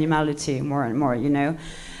towards animality, more and more, you know.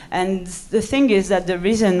 And the thing is that the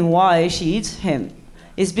reason why she eats him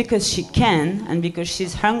is because she can and because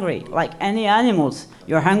she's hungry. Like any animals,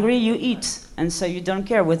 you're hungry, you eat. And so you don't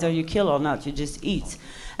care whether you kill or not, you just eat.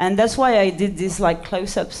 And that's why I did these like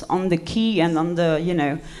close-ups on the key and on the, you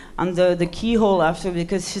know, on the keyhole after,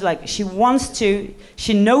 because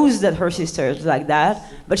she knows that her sister is like that,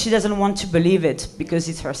 but she doesn't want to believe it because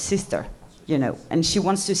it's her sister, you know, and she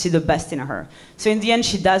wants to see the best in her. So in the end,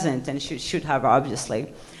 she doesn't, and she should have,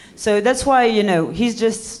 obviously. So that's why, you know, he's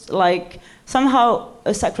just like somehow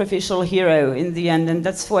a sacrificial hero in the end, and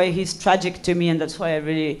that's why he's tragic to me, and that's why I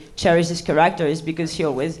really cherish his character, is because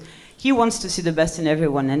he wants to see the best in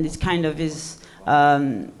everyone, and it's kind of his,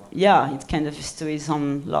 it kind of is to his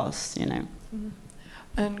own loss, you know. Mm-hmm.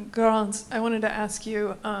 And Garance, I wanted to ask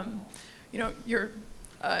you, you know,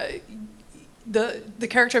 the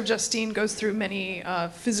character of Justine goes through many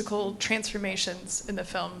physical transformations in the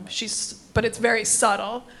film. But it's very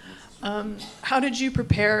subtle. How did you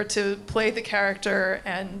prepare to play the character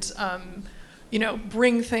and, you know,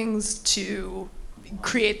 bring things to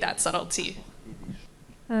create that subtlety?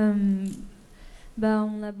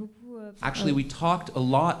 Actually, we talked a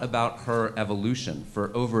lot about her evolution for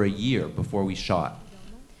over a year before we shot.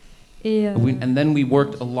 And then we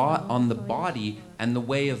worked a lot on the body and the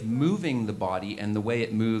way of moving the body and the way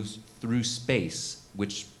it moves through space,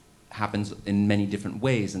 which happens in many different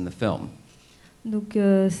ways in the film.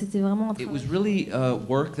 It was really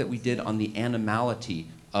work that we did on the animality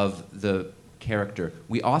of the character.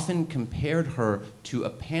 We often compared her to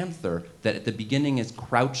a panther that at the beginning is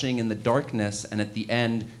crouching in the darkness and at the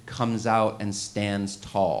end comes out and stands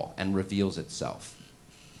tall and reveals itself.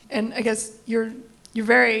 And I guess you're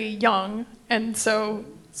very young, and so,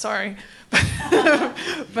 sorry,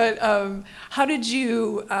 but how did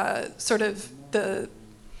you sort of the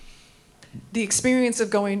experience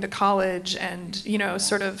of going to college and, you know,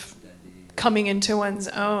 sort of coming into one's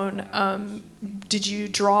own, did you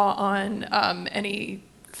draw on any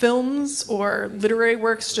films or literary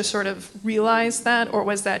works to sort of realize that, or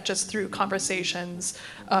was that just through conversations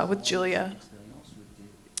with Julia?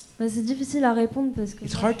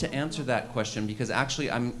 It's hard to answer that question because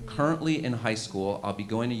actually I'm currently in high school. I'll be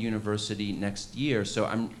going to university next year, so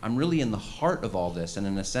I'm really in the heart of all this, and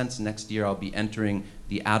in a sense next year I'll be entering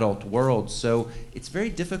the adult world. So it's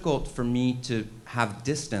very difficult for me to have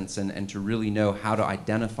distance and to really know how to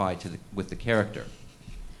identify with the character.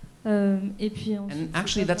 And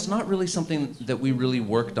actually that's not really something that we really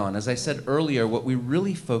worked on. As I said earlier, what we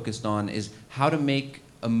really focused on is how to make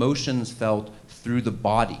emotions felt through the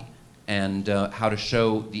body, and how to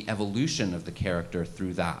show the evolution of the character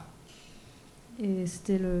through that. Et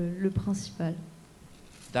c'était le principal.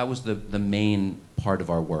 That was the main part of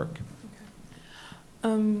our work.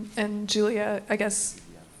 Okay. And Julia, I guess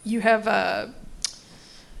you have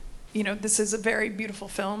you know, this is a very beautiful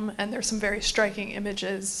film, and there's some very striking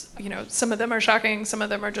images. You know, some of them are shocking, some of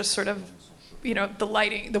them are just sort of, you know, the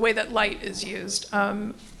lighting, the way that light is used.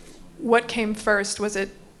 What came first? Was it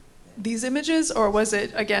these images, or was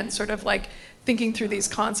it, again, sort of like thinking through these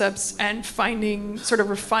concepts and finding, sort of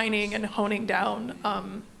refining and honing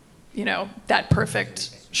down, you know, that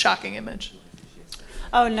perfect, shocking image?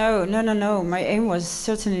 Oh, no. My aim was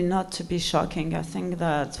certainly not to be shocking. I think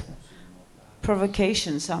that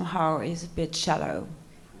provocation somehow is a bit shallow.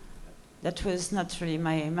 That was not really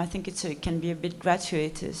my aim. I think it can be a bit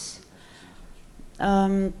gratuitous.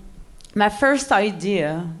 My first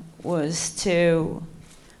idea was to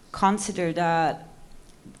consider that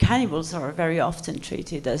cannibals are very often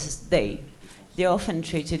treated as they're often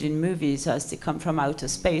treated in movies as they come from outer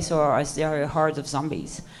space or as they are a horde of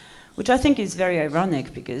zombies, which I think is very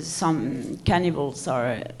ironic because some cannibals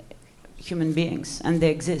are human beings and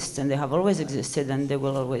they exist and they have always existed and they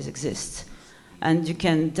will always exist. And you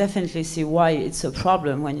can definitely see why it's a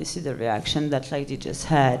problem when you see the reaction that lady just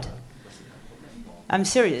had. I'm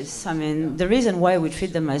serious. I mean, the reason why we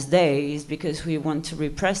treat them as they is because we want to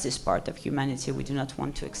repress this part of humanity. We do not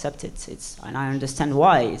want to accept it. And I understand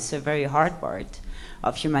why. It's a very hard part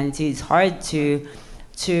of humanity. It's hard to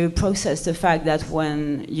process the fact that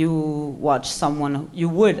when you watch someone,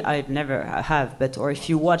 I never have, or if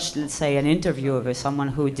you watch, let's say, an interview of someone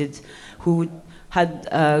who had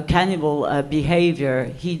cannibal behavior,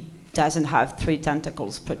 he doesn't have 3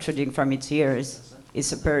 tentacles protruding from its ears.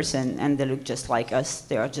 Is a person and they look just like us,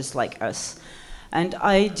 they are just like us. And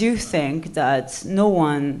I do think that no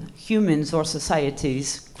one, humans or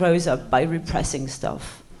societies, grows up by repressing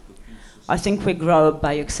stuff. I think we grow up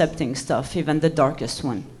by accepting stuff, even the darkest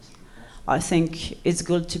one. I think it's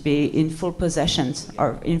good to be in full possession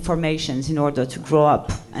of information in order to grow up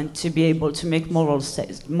and to be able to make moral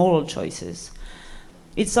choices.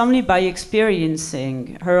 It's only by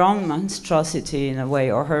experiencing her own monstrosity in a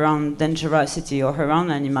way, or her own dangerosity, or her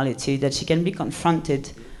own animality, that she can be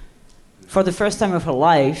confronted for the first time of her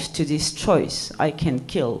life, to this choice: I can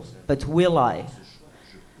kill, but will I?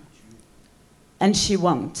 And she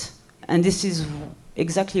won't. And this is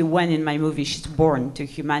exactly when in my movie she's born to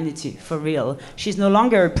humanity for real. She's no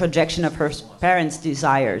longer a projection of her parents'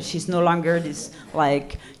 desires. She's no longer this,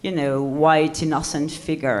 like, white, innocent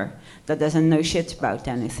figure that doesn't know shit about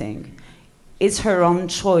anything. It's her own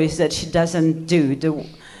choice that she doesn't do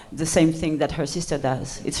the same thing that her sister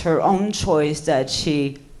does. It's her own choice that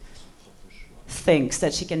she thinks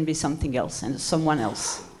that she can be something else and someone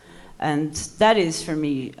else. And that is, for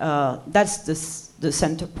me, that's the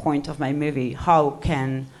center point of my movie. How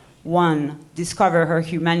can one discover her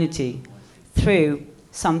humanity through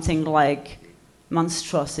something like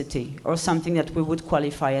monstrosity, or something that we would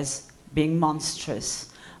qualify as being monstrous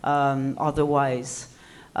otherwise?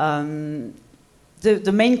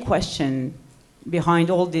 The main question behind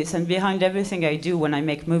all this and behind everything I do when I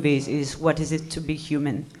make movies is, what is it to be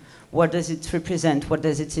human? What does it represent? What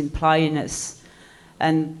does it imply in us?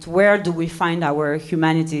 And where do we find our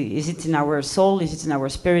humanity? Is it in our soul? Is it in our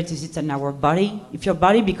spirit? Is it in our body? If your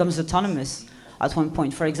body becomes autonomous at one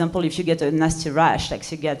point, for example, if you get a nasty rash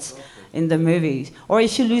like you get in the movies, or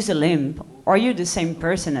if you lose a limb, are you the same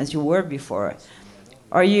person as you were before?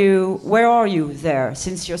 Where are you there,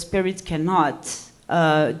 since your spirit cannot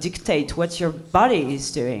dictate what your body is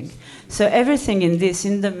doing? So everything in this,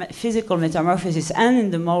 in the physical metamorphosis and in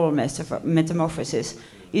the moral metamorphosis,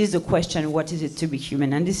 is the question, what is it to be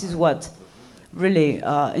human? And this is what really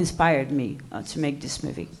inspired me to make this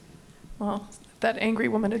movie. Well, if that angry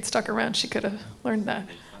woman had stuck around, she could have learned that.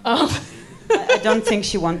 I don't think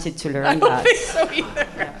she wanted to learn that. I don't think so either.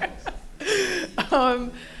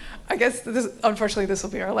 I guess, unfortunately, this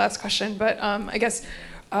will be our last question, but I guess,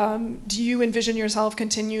 do you envision yourself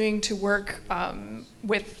continuing to work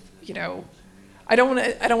with, I don't want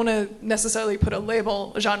to necessarily put a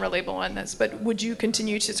genre label on this, but would you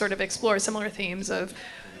continue to sort of explore similar themes of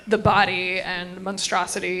the body and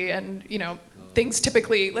monstrosity and things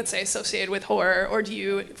typically, let's say, associated with horror, or do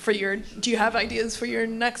you have ideas for your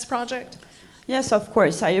next project? Yes, of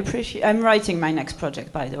course. I'm writing my next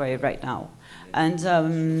project, by the way, right now, and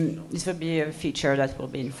this will be a feature that will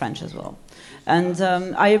be in French as well. And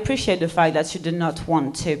I appreciate the fact that you did not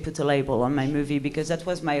want to put a label on my movie, because that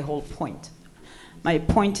was my whole point. My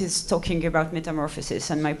point is talking about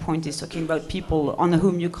metamorphosis, and my point is talking about people on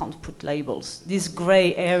whom you can't put labels. These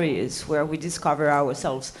gray areas where we discover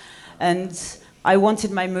ourselves. And I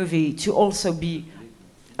wanted my movie to also be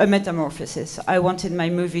a metamorphosis. I wanted my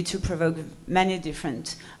movie to provoke many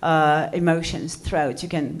different emotions throughout. You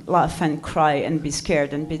can laugh and cry and be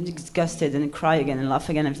scared and be disgusted and cry again and laugh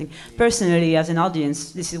again and everything. Personally, as an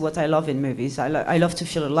audience, this is what I love in movies. I love to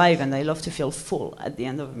feel alive, and I love to feel full at the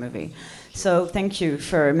end of a movie. So thank you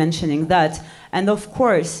for mentioning that. And of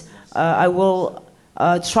course, I will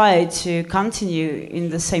try to continue in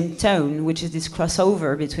the same tone, which is this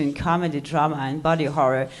crossover between comedy, drama, and body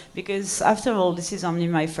horror, because after all, this is only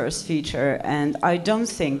my first feature, and I don't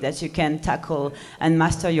think that you can tackle and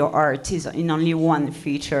master your art in only one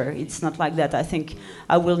feature. It's not like that. I think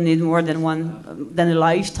I will need more than a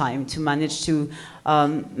lifetime to manage to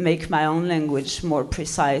make my own language more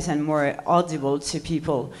precise and more audible to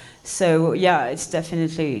people. So yeah, it's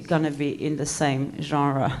definitely gonna be in the same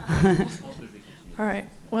genre. All right.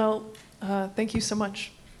 Well, thank you so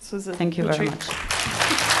much. This was thank you very much.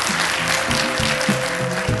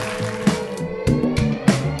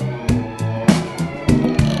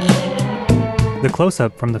 The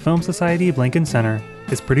Close-Up from the Film Society of Lincoln Center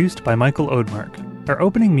is produced by Michael Odemark. Our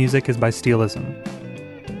opening music is by Steelism.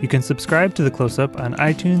 You can subscribe to The Close-Up on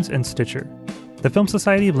iTunes and Stitcher. The Film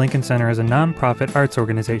Society of Lincoln Center is a non-profit arts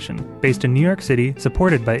organization based in New York City,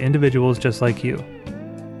 supported by individuals just like you.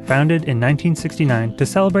 Founded in 1969 to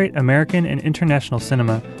celebrate American and international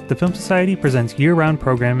cinema, the Film Society presents year-round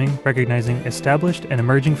programming recognizing established and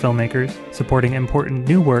emerging filmmakers, supporting important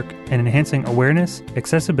new work, and enhancing awareness,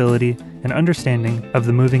 accessibility, and understanding of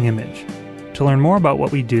the moving image. To learn more about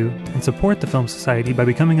what we do and support the Film Society by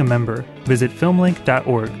becoming a member, visit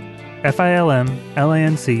filmlinc.org,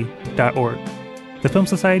 filmlanc.org. The Film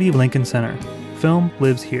Society of Lincoln Center. Film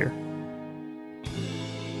lives here.